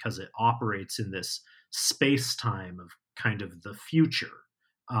fiction because it operates in this space-time of kind of the future.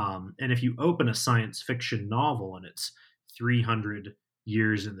 And if you open a science fiction novel and it's 300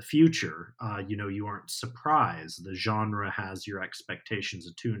 years in the future, you aren't surprised. The genre has your expectations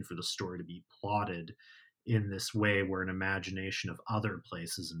attuned for the story to be plotted in this way where an imagination of other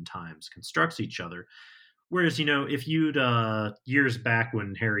places and times constructs each other. Whereas, if you'd, years back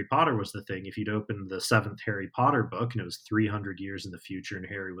when Harry Potter was the thing, if you'd opened the 7th Harry Potter book and it was 300 years in the future and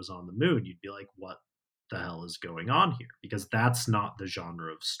Harry was on the moon, you'd be like, what the hell is going on here? Because that's not the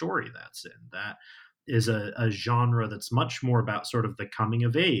genre of story that's in. That is a genre that's much more about sort of the coming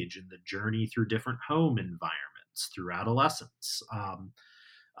of age and the journey through different home environments through adolescence. And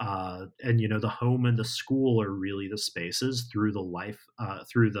the home and the school are really the spaces through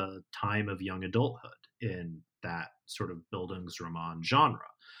through the time of young adulthood in that sort of Bildungsroman genre.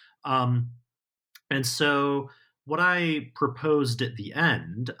 And so what I proposed at the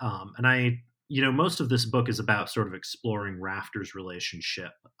end, and most of this book is about sort of exploring Rafter's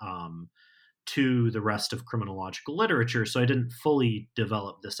relationship to the rest of criminological literature. So I didn't fully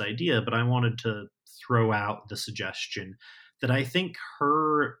develop this idea, but I wanted to throw out the suggestion that I think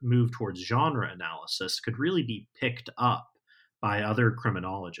her move towards genre analysis could really be picked up by other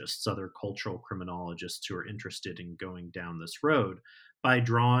criminologists, other cultural criminologists who are interested in going down this road, by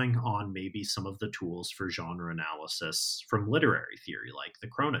drawing on maybe some of the tools for genre analysis from literary theory, like the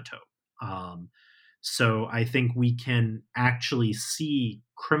chronotope. So I think we can actually see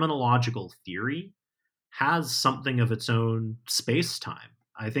criminological theory has something of its own space-time.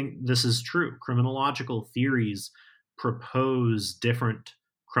 I think this is true. Criminological theories propose different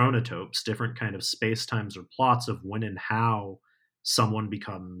chronotopes, different kind of space-times or plots of when and how someone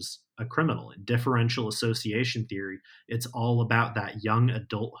becomes a criminal. In differential association theory, it's all about that young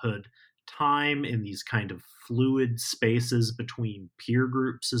adulthood time in these kind of fluid spaces between peer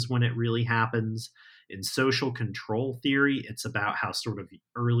groups is when it really happens. In social control theory, it's about how sort of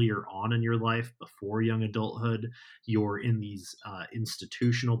earlier on in your life, before young adulthood, you're in these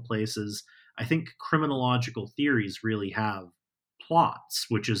institutional places. I think criminological theories really have plots,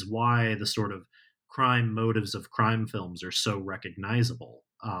 which is why the sort of crime motives of crime films are so recognizable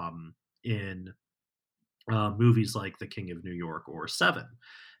in movies like The King of New York or Seven.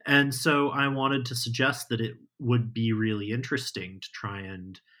 And so I wanted to suggest that it would be really interesting to try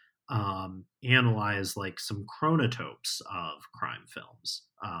and analyze like some chronotopes of crime films.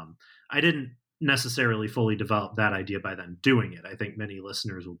 I didn't necessarily fully develop that idea by then doing it. I think many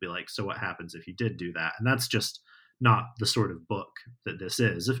listeners will be like, so what happens if you did do that? And that's just not the sort of book that this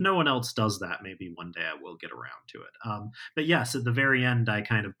is. If no one else does that, maybe one day I will get around to it. But yes, at the very end, I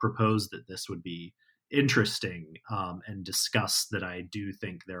kind of proposed that this would be interesting and discuss that I do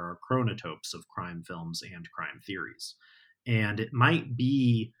think there are chronotopes of crime films and crime theories. And it might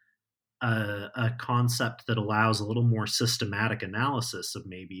be a concept that allows a little more systematic analysis of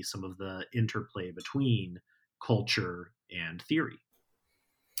maybe some of the interplay between culture and theory.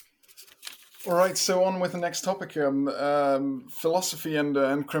 All right, so on with the next topic, philosophy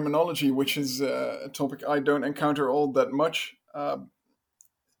and criminology, which is a topic I don't encounter all that much.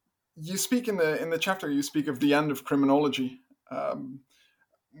 You speak in the chapter, you speak of the end of criminology.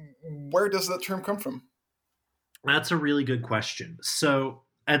 Where does that term come from? That's a really good question. So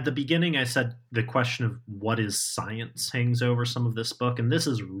at the beginning, I said the question of what is science hangs over some of this book, and this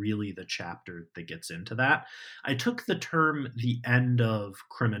is really the chapter that gets into that. I took the term the end of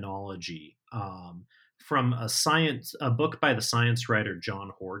criminology from a book by the science writer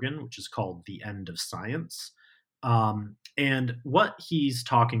John Horgan, which is called The End of Science. And what he's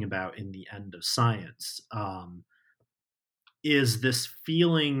talking about in The End of Science is this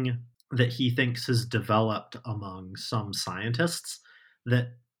feeling that he thinks has developed among some scientists that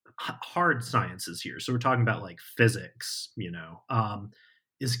hard sciences here, so we're talking about like physics,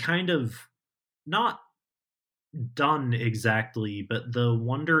 is kind of not done exactly, but the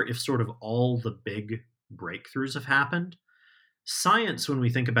wonder if sort of all the big breakthroughs have happened. science, when we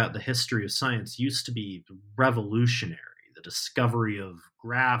think about the history of science, used to be revolutionary. The discovery of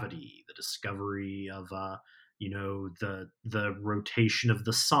gravity, the discovery of the rotation of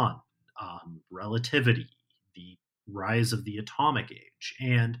the sun, relativity, the rise of the atomic age.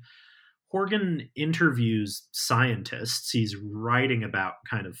 And Horgan interviews scientists. He's writing about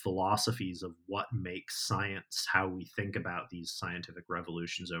kind of philosophies of what makes science, how we think about these scientific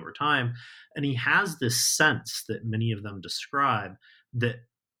revolutions over time. And he has this sense that many of them describe, that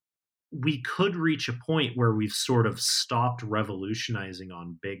we could reach a point where we've sort of stopped revolutionizing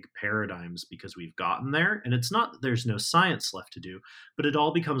on big paradigms because we've gotten there. And it's not that there's no science left to do, but it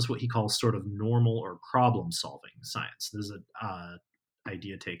all becomes what he calls sort of normal or problem solving science. There's a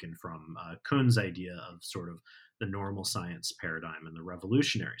idea taken from Kuhn's idea of sort of the normal science paradigm and the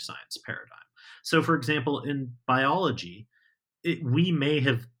revolutionary science paradigm. So, for example, in biology, we may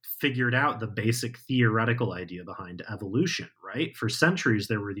have figured out the basic theoretical idea behind evolution, right? For centuries,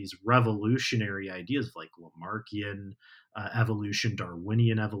 there were these revolutionary ideas like Lamarckian evolution,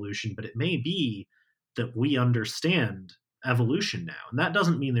 Darwinian evolution, but it may be that we understand evolution now. And that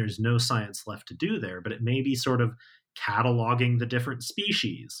doesn't mean there's no science left to do there, but it may be sort of cataloging the different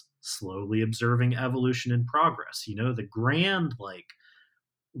species, slowly observing evolution in progress. You know, the grand, like,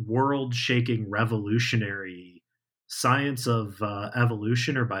 world-shaking, revolutionary science of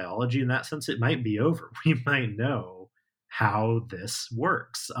evolution or biology, in that sense, it might be over. We might know how this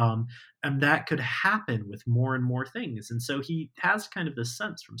works. And that could happen with more and more things. And so he has kind of this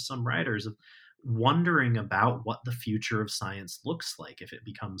sense from some writers of wondering about what the future of science looks like if it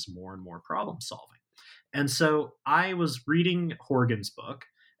becomes more and more problem solving. And so I was reading Horgan's book,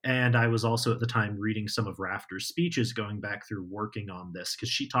 and I was also at the time reading some of Rafter's speeches, going back through working on this, because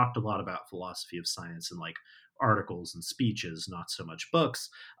she talked a lot about philosophy of science in like articles and speeches, not so much books.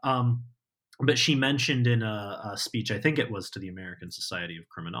 But she mentioned in a speech, I think it was to the American Society of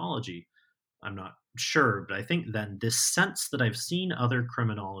Criminology, I'm not sure, but I think then this sense that I've seen other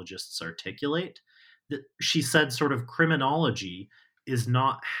criminologists articulate, that she said sort of criminology is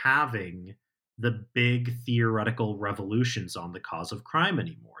not having the big theoretical revolutions on the cause of crime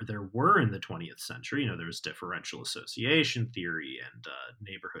anymore. There were in the 20th century, there was differential association theory and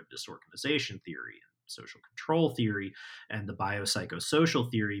neighborhood disorganization theory and social control theory and the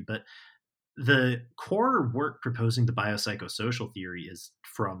biopsychosocial theory. But the core work proposing the biopsychosocial theory is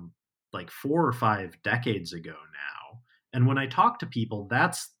from like 4 or 5 decades ago now. And when I talk to people,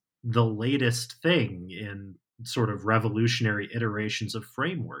 that's the latest thing in sort of revolutionary iterations of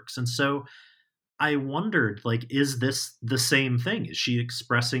frameworks. And so I wondered, like, is this the same thing? Is she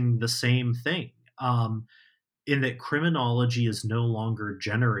expressing the same thing? In that criminology is no longer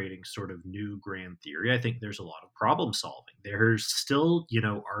generating sort of new grand theory. I think there's a lot of problem solving. There's still,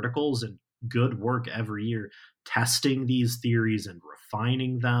 articles and good work every year testing these theories and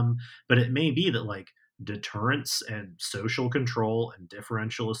refining them. But it may be that like deterrence and social control and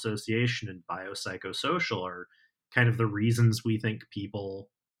differential association and biopsychosocial are kind of the reasons we think people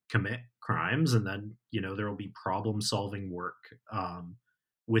commit crimes, and then there will be problem solving work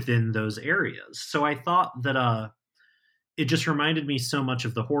within those areas. So I thought that it just reminded me so much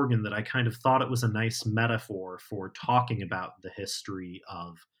of the Horgan that I kind of thought it was a nice metaphor for talking about the history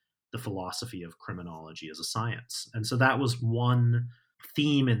of the philosophy of criminology as a science. And so that was one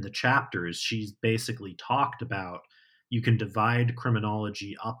theme in the chapters. She's basically talked about you can divide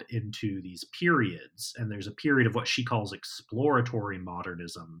criminology up into these periods, and there's a period of what she calls exploratory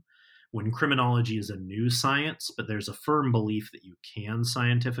modernism, when criminology is a new science, but there's a firm belief that you can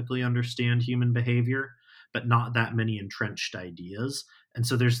scientifically understand human behavior, but not that many entrenched ideas. And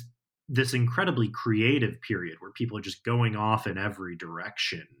so there's this incredibly creative period where people are just going off in every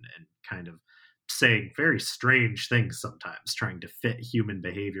direction and kind of saying very strange things sometimes, trying to fit human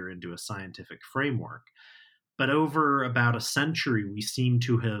behavior into a scientific framework. But over about a century, we seem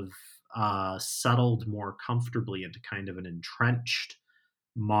to have settled more comfortably into kind of an entrenched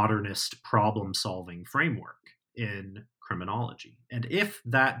modernist problem-solving framework in criminology. And if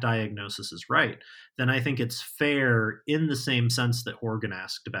that diagnosis is right, then I think it's fair, in the same sense that Horgan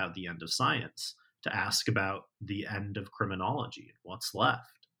asked about the end of science, to ask about the end of criminology and what's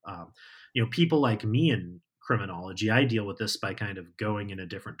left. People like me in criminology, I deal with this by kind of going in a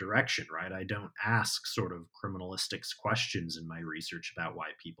different direction, right? I don't ask sort of criminalistics questions in my research about why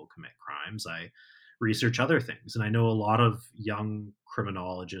people commit crimes. I research other things. And I know a lot of young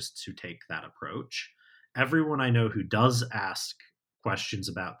criminologists who take that approach. Everyone I know who does ask questions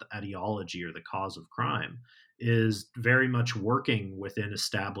about the etiology or the cause of crime is very much working within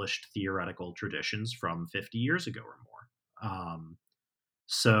established theoretical traditions from 50 years ago or more.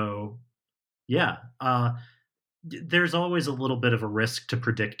 So, yeah. there's always a little bit of a risk to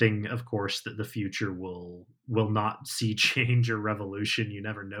predicting, of course, that the future will not see change or revolution. You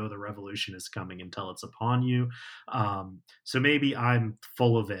never know the revolution is coming until it's upon you. So maybe I'm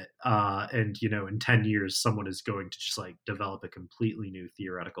full of it, and in 10 years, someone is going to just like develop a completely new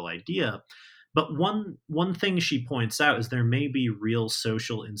theoretical idea. But one thing she points out is there may be real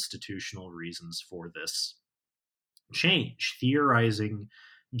social institutional reasons for this change. Theorizing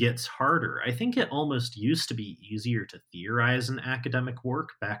gets harder. I think it almost used to be easier to theorize in academic work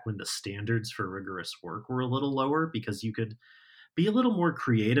back when the standards for rigorous work were a little lower because you could be a little more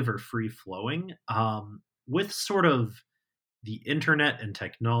creative or free flowing. With sort of the internet and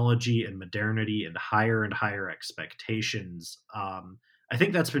technology and modernity and higher expectations, I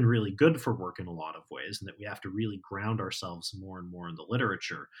think that's been really good for work in a lot of ways, and that we have to really ground ourselves more and more in the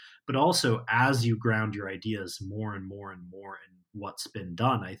literature. But also, as you ground your ideas more and more and more in what's been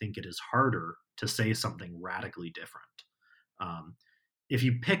done, I think it is harder to say something radically different. Um, if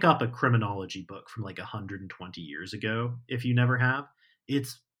you pick up a criminology book from like 120 years ago, if you never have,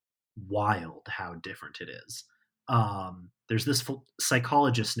 it's wild how different it is. There's this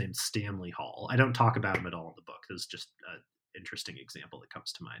psychologist named Stanley Hall. I don't talk about him at all in the book. There's just an interesting example that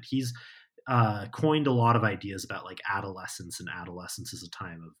comes to mind. He's coined a lot of ideas about like adolescence, and adolescence is a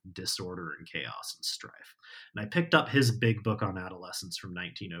time of disorder and chaos and strife. And I picked up his big book on adolescence from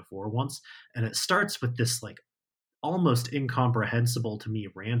 1904 once, and it starts with this like almost incomprehensible to me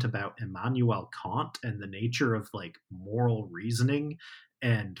rant about Immanuel Kant and the nature of like moral reasoning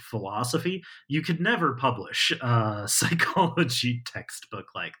and philosophy. You could never publish a psychology textbook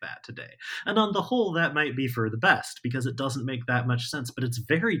like that today. And on the whole, that might be for the best because it doesn't make that much sense, but it's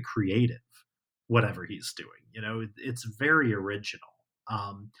very creative, whatever he's doing. It's very original.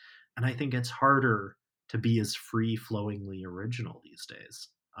 And I think it's harder to be as free-flowingly original these days.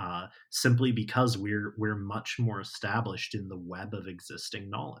 Simply because we're much more established in the web of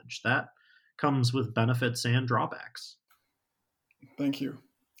existing knowledge. That comes with benefits and drawbacks. Thank you.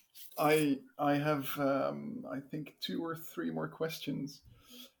 I have I think 2 or 3 more questions.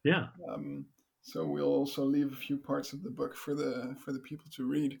 Yeah. So we'll also leave a few parts of the book for the people to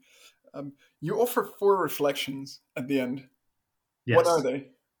read. You offer 4 reflections at the end. Yes. What are they?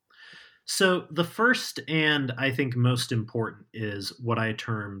 So the first, and I think most important, is what I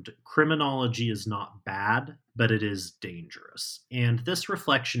termed criminology is not bad, but it is dangerous. And this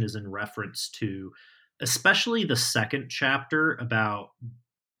reflection is in reference to especially the second chapter about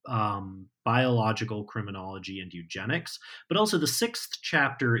biological criminology and eugenics, but also the 6th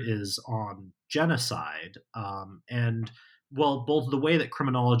chapter is on genocide. And well, both the way that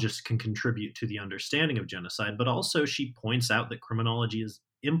criminologists can contribute to the understanding of genocide, but also she points out that criminology is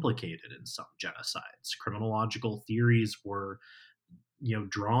implicated in some genocides. Criminological theories were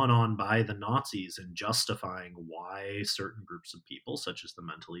drawn on by the Nazis in justifying why certain groups of people, such as the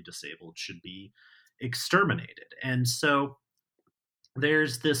mentally disabled, should be exterminated. And so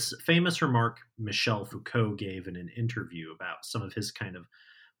there's this famous remark Michel Foucault gave in an interview about some of his kind of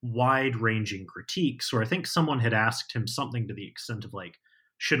wide-ranging critiques, where I think someone had asked him something to the extent of like,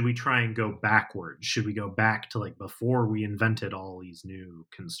 should we try and go backwards? Should we go back to like before we invented all these new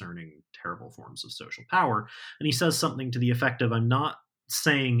concerning terrible forms of social power? And he says something to the effect of, I'm not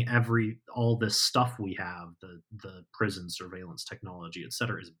saying all this stuff we have, the prison surveillance technology, et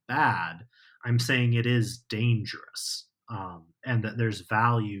cetera, is bad. I'm saying it is dangerous, and that there's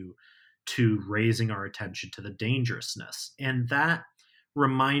value to raising our attention to the dangerousness. And that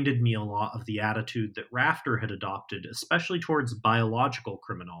reminded me a lot of the attitude that Rafter had adopted, especially towards biological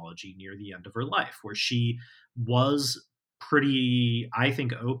criminology near the end of her life, where she was pretty, I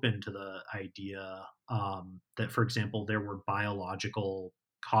think, open to the idea that, for example, there were biological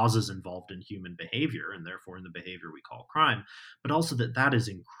causes involved in human behavior, and therefore in the behavior we call crime, but also that is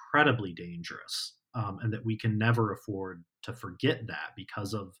incredibly dangerous, and that we can never afford to forget that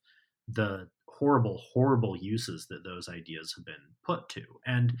because of the horrible, horrible uses that those ideas have been put to.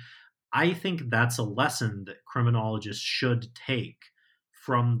 And I think that's a lesson that criminologists should take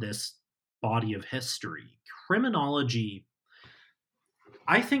from this body of history. Criminology,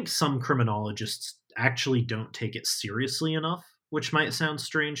 I think some criminologists actually don't take it seriously enough, which might sound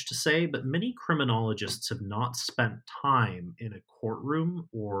strange to say, but many criminologists have not spent time in a courtroom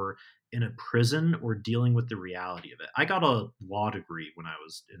or in a prison or dealing with the reality of it. I got a law degree when I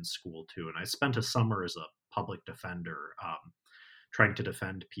was in school too, and I spent a summer as a public defender trying to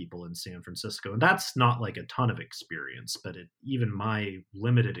defend people in San Francisco. And that's not like a ton of experience, but even my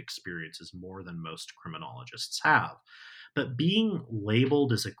limited experience is more than most criminologists have. But being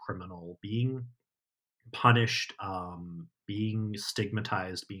labeled as a criminal, being punished, being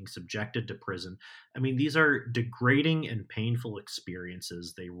stigmatized, being subjected to prison. I mean, these are degrading and painful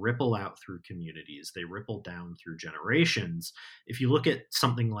experiences. They ripple out through communities, they ripple down through generations. If you look at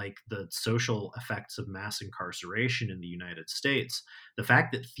something like the social effects of mass incarceration in the United States, the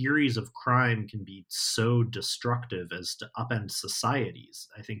fact that theories of crime can be so destructive as to upend societies,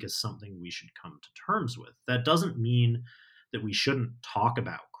 I think is something we should come to terms with. That doesn't mean that we shouldn't talk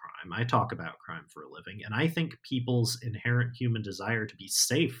about crime. I talk about crime for a living, and I think people's inherent human desire to be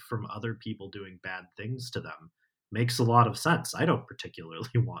safe from other people doing bad things to them makes a lot of sense. I don't particularly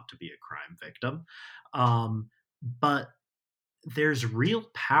want to be a crime victim. But there's real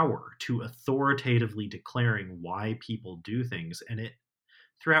power to authoritatively declaring why people do things, and it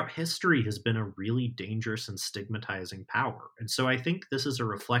throughout history has been a really dangerous and stigmatizing power. And so I think this is a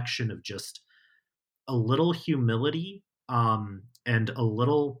reflection of just a little humility, and a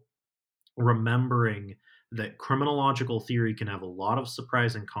little remembering that criminological theory can have a lot of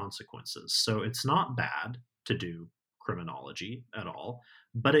surprising consequences. So it's not bad to do criminology at all,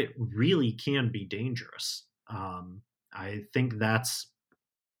 but it really can be dangerous. I think that's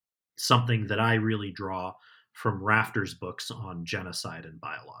something that I really draw from Rafter's books on genocide and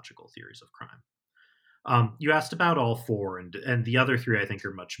biological theories of crime. You asked about all four, and the other three I think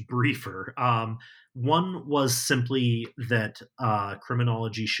are much briefer. One was simply that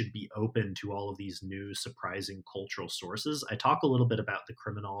criminology should be open to all of these new, surprising cultural sources. I talk a little bit about the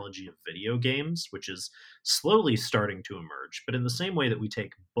criminology of video games, which is slowly starting to emerge, but in the same way that we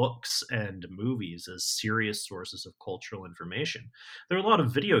take books and movies as serious sources of cultural information, there are a lot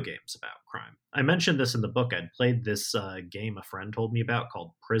of video games about crime. I mentioned this in the book. I'd played this game a friend told me about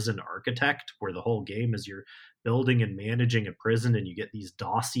called Prison Architect, where the whole game is you're building and managing a prison, and you get these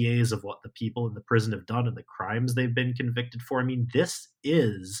dossiers of what the people in the prison have done and the crimes they've been convicted for. I mean, this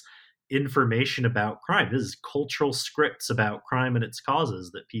is information about crime. This is cultural scripts about crime and its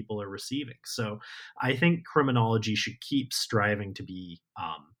causes that people are receiving. So I think criminology should keep striving to be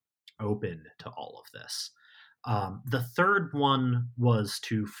open to all of this. The third one was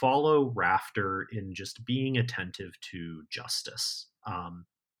to follow Rafter in just being attentive to justice.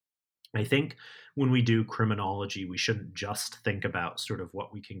 I think when we do criminology, we shouldn't just think about sort of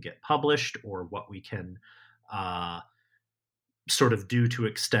what we can get published or what we can sort of do to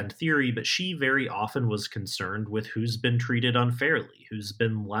extend theory, but she very often was concerned with who's been treated unfairly, who's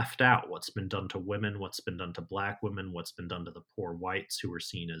been left out, what's been done to women, what's been done to Black women, what's been done to the poor whites who were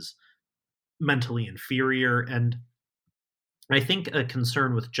seen as mentally inferior. And I think a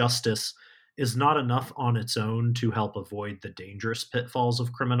concern with justice is not enough on its own to help avoid the dangerous pitfalls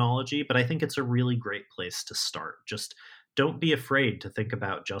of criminology, but I think it's a really great place to start. Just don't be afraid to think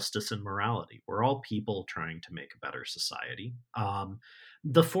about justice and morality. We're all people trying to make a better society.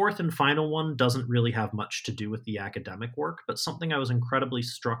 The fourth and final one doesn't really have much to do with the academic work, but something I was incredibly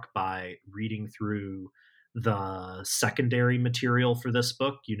struck by reading through the secondary material for this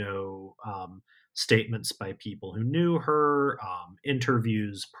book, statements by people who knew her,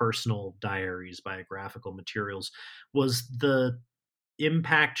 interviews, personal diaries, biographical materials, was the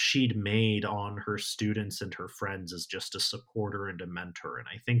impact she'd made on her students and her friends as just a supporter and a mentor. And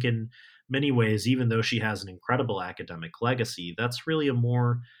I think in many ways, even though she has an incredible academic legacy, that's really a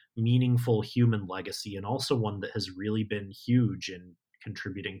more meaningful human legacy, and also one that has really been huge in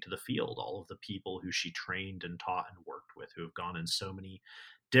contributing to the field. All of the people who she trained and taught and worked with, who have gone in so many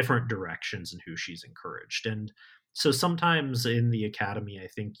different directions, and who she's encouraged. And so sometimes in the academy, I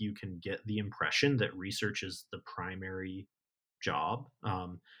think you can get the impression that research is the primary job.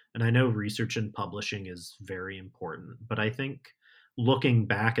 And I know research and publishing is very important, but I think looking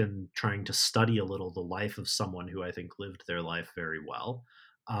back and trying to study a little the life of someone who I think lived their life very well,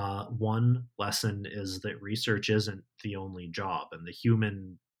 one lesson is that research isn't the only job, and the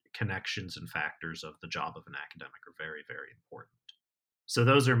human connections and factors of the job of an academic are very, very important. So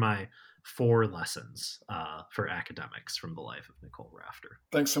those are my 4 lessons for academics from the life of Nicole Rafter.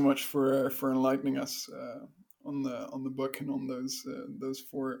 Thanks so much for enlightening us on the book and on those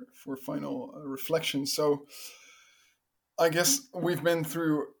four final reflections. So I guess we've been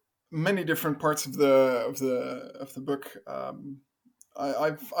through many different parts of the book.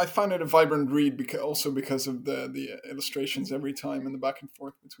 I find it a vibrant read because of the illustrations every time and the back and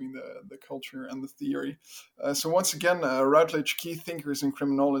forth between the culture and the theory. So once again, Routledge Key Thinkers in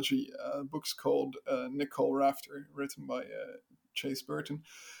Criminology, book's called Nicole Rafter, written by Chase Burton.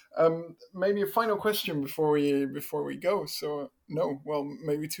 Maybe a final question before we go. So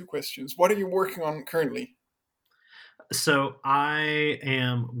maybe 2 questions. What are you working on currently? So I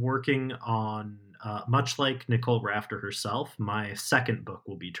am working on much like Nicole Rafter herself, my second book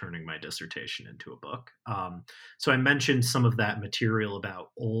will be turning my dissertation into a book. So I mentioned some of that material about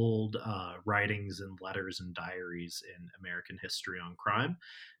old writings and letters and diaries in American history on crime.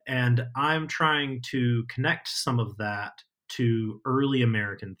 And I'm trying to connect some of that to early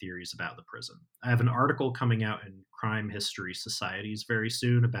American theories about the prison. I have an article coming out in Crime History Societies very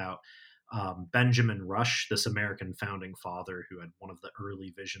soon about Benjamin Rush, this American founding father who had one of the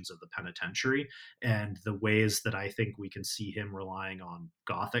early visions of the penitentiary, and the ways that I think we can see him relying on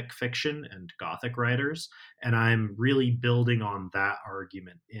Gothic fiction and Gothic writers. And I'm really building on that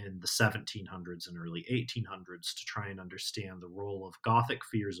argument in the 1700s and early 1800s to try and understand the role of Gothic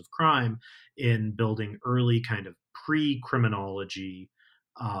fears of crime in building early kind of pre-criminology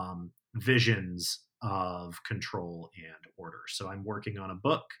visions of control and order. So I'm working on a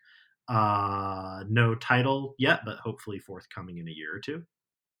book. No title yet, but hopefully forthcoming in a year or two.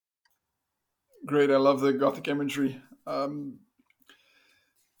 Great, I love the Gothic imagery.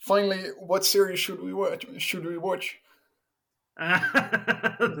 Finally, what series should we watch?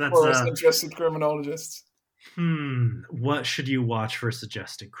 That's for suggested criminologists. What should you watch for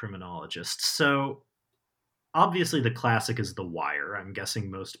suggested criminologists? So obviously the classic is The Wire. I'm guessing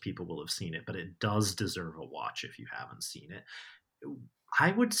most people will have seen it, but it does deserve a watch if you haven't seen it.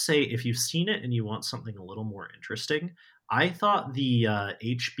 I would say if you've seen it and you want something a little more interesting, I thought the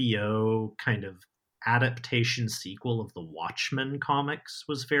HBO kind of adaptation sequel of the Watchmen comics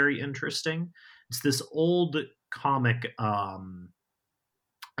was very interesting. It's this old comic, an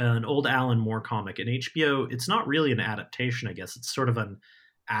old Alan Moore comic, and HBO, it's not really an adaptation, I guess. It's sort of an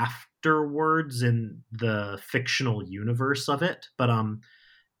afterwards in the fictional universe of it. But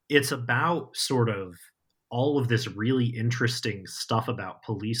it's about sort of all of this really interesting stuff about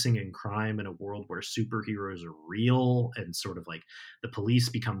policing and crime in a world where superheroes are real, and sort of like the police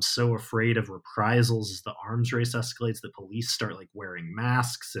become so afraid of reprisals as the arms race escalates that police start like wearing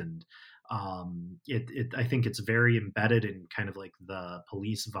masks. And I think it's very embedded in kind of like the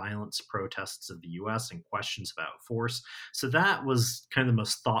police violence protests of the US and questions about force. So that was kind of the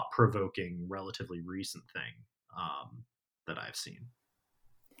most thought-provoking, relatively recent thing that I've seen.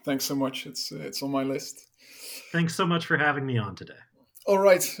 Thanks so much. It's on my list. Thanks so much for having me on today. All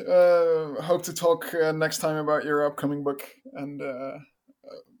right. Hope to talk next time about your upcoming book. And a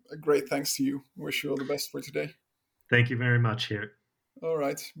great thanks to you. Wish you all the best for today. Thank you very much, Geert. All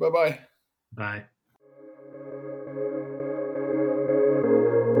right. Bye-bye. Bye.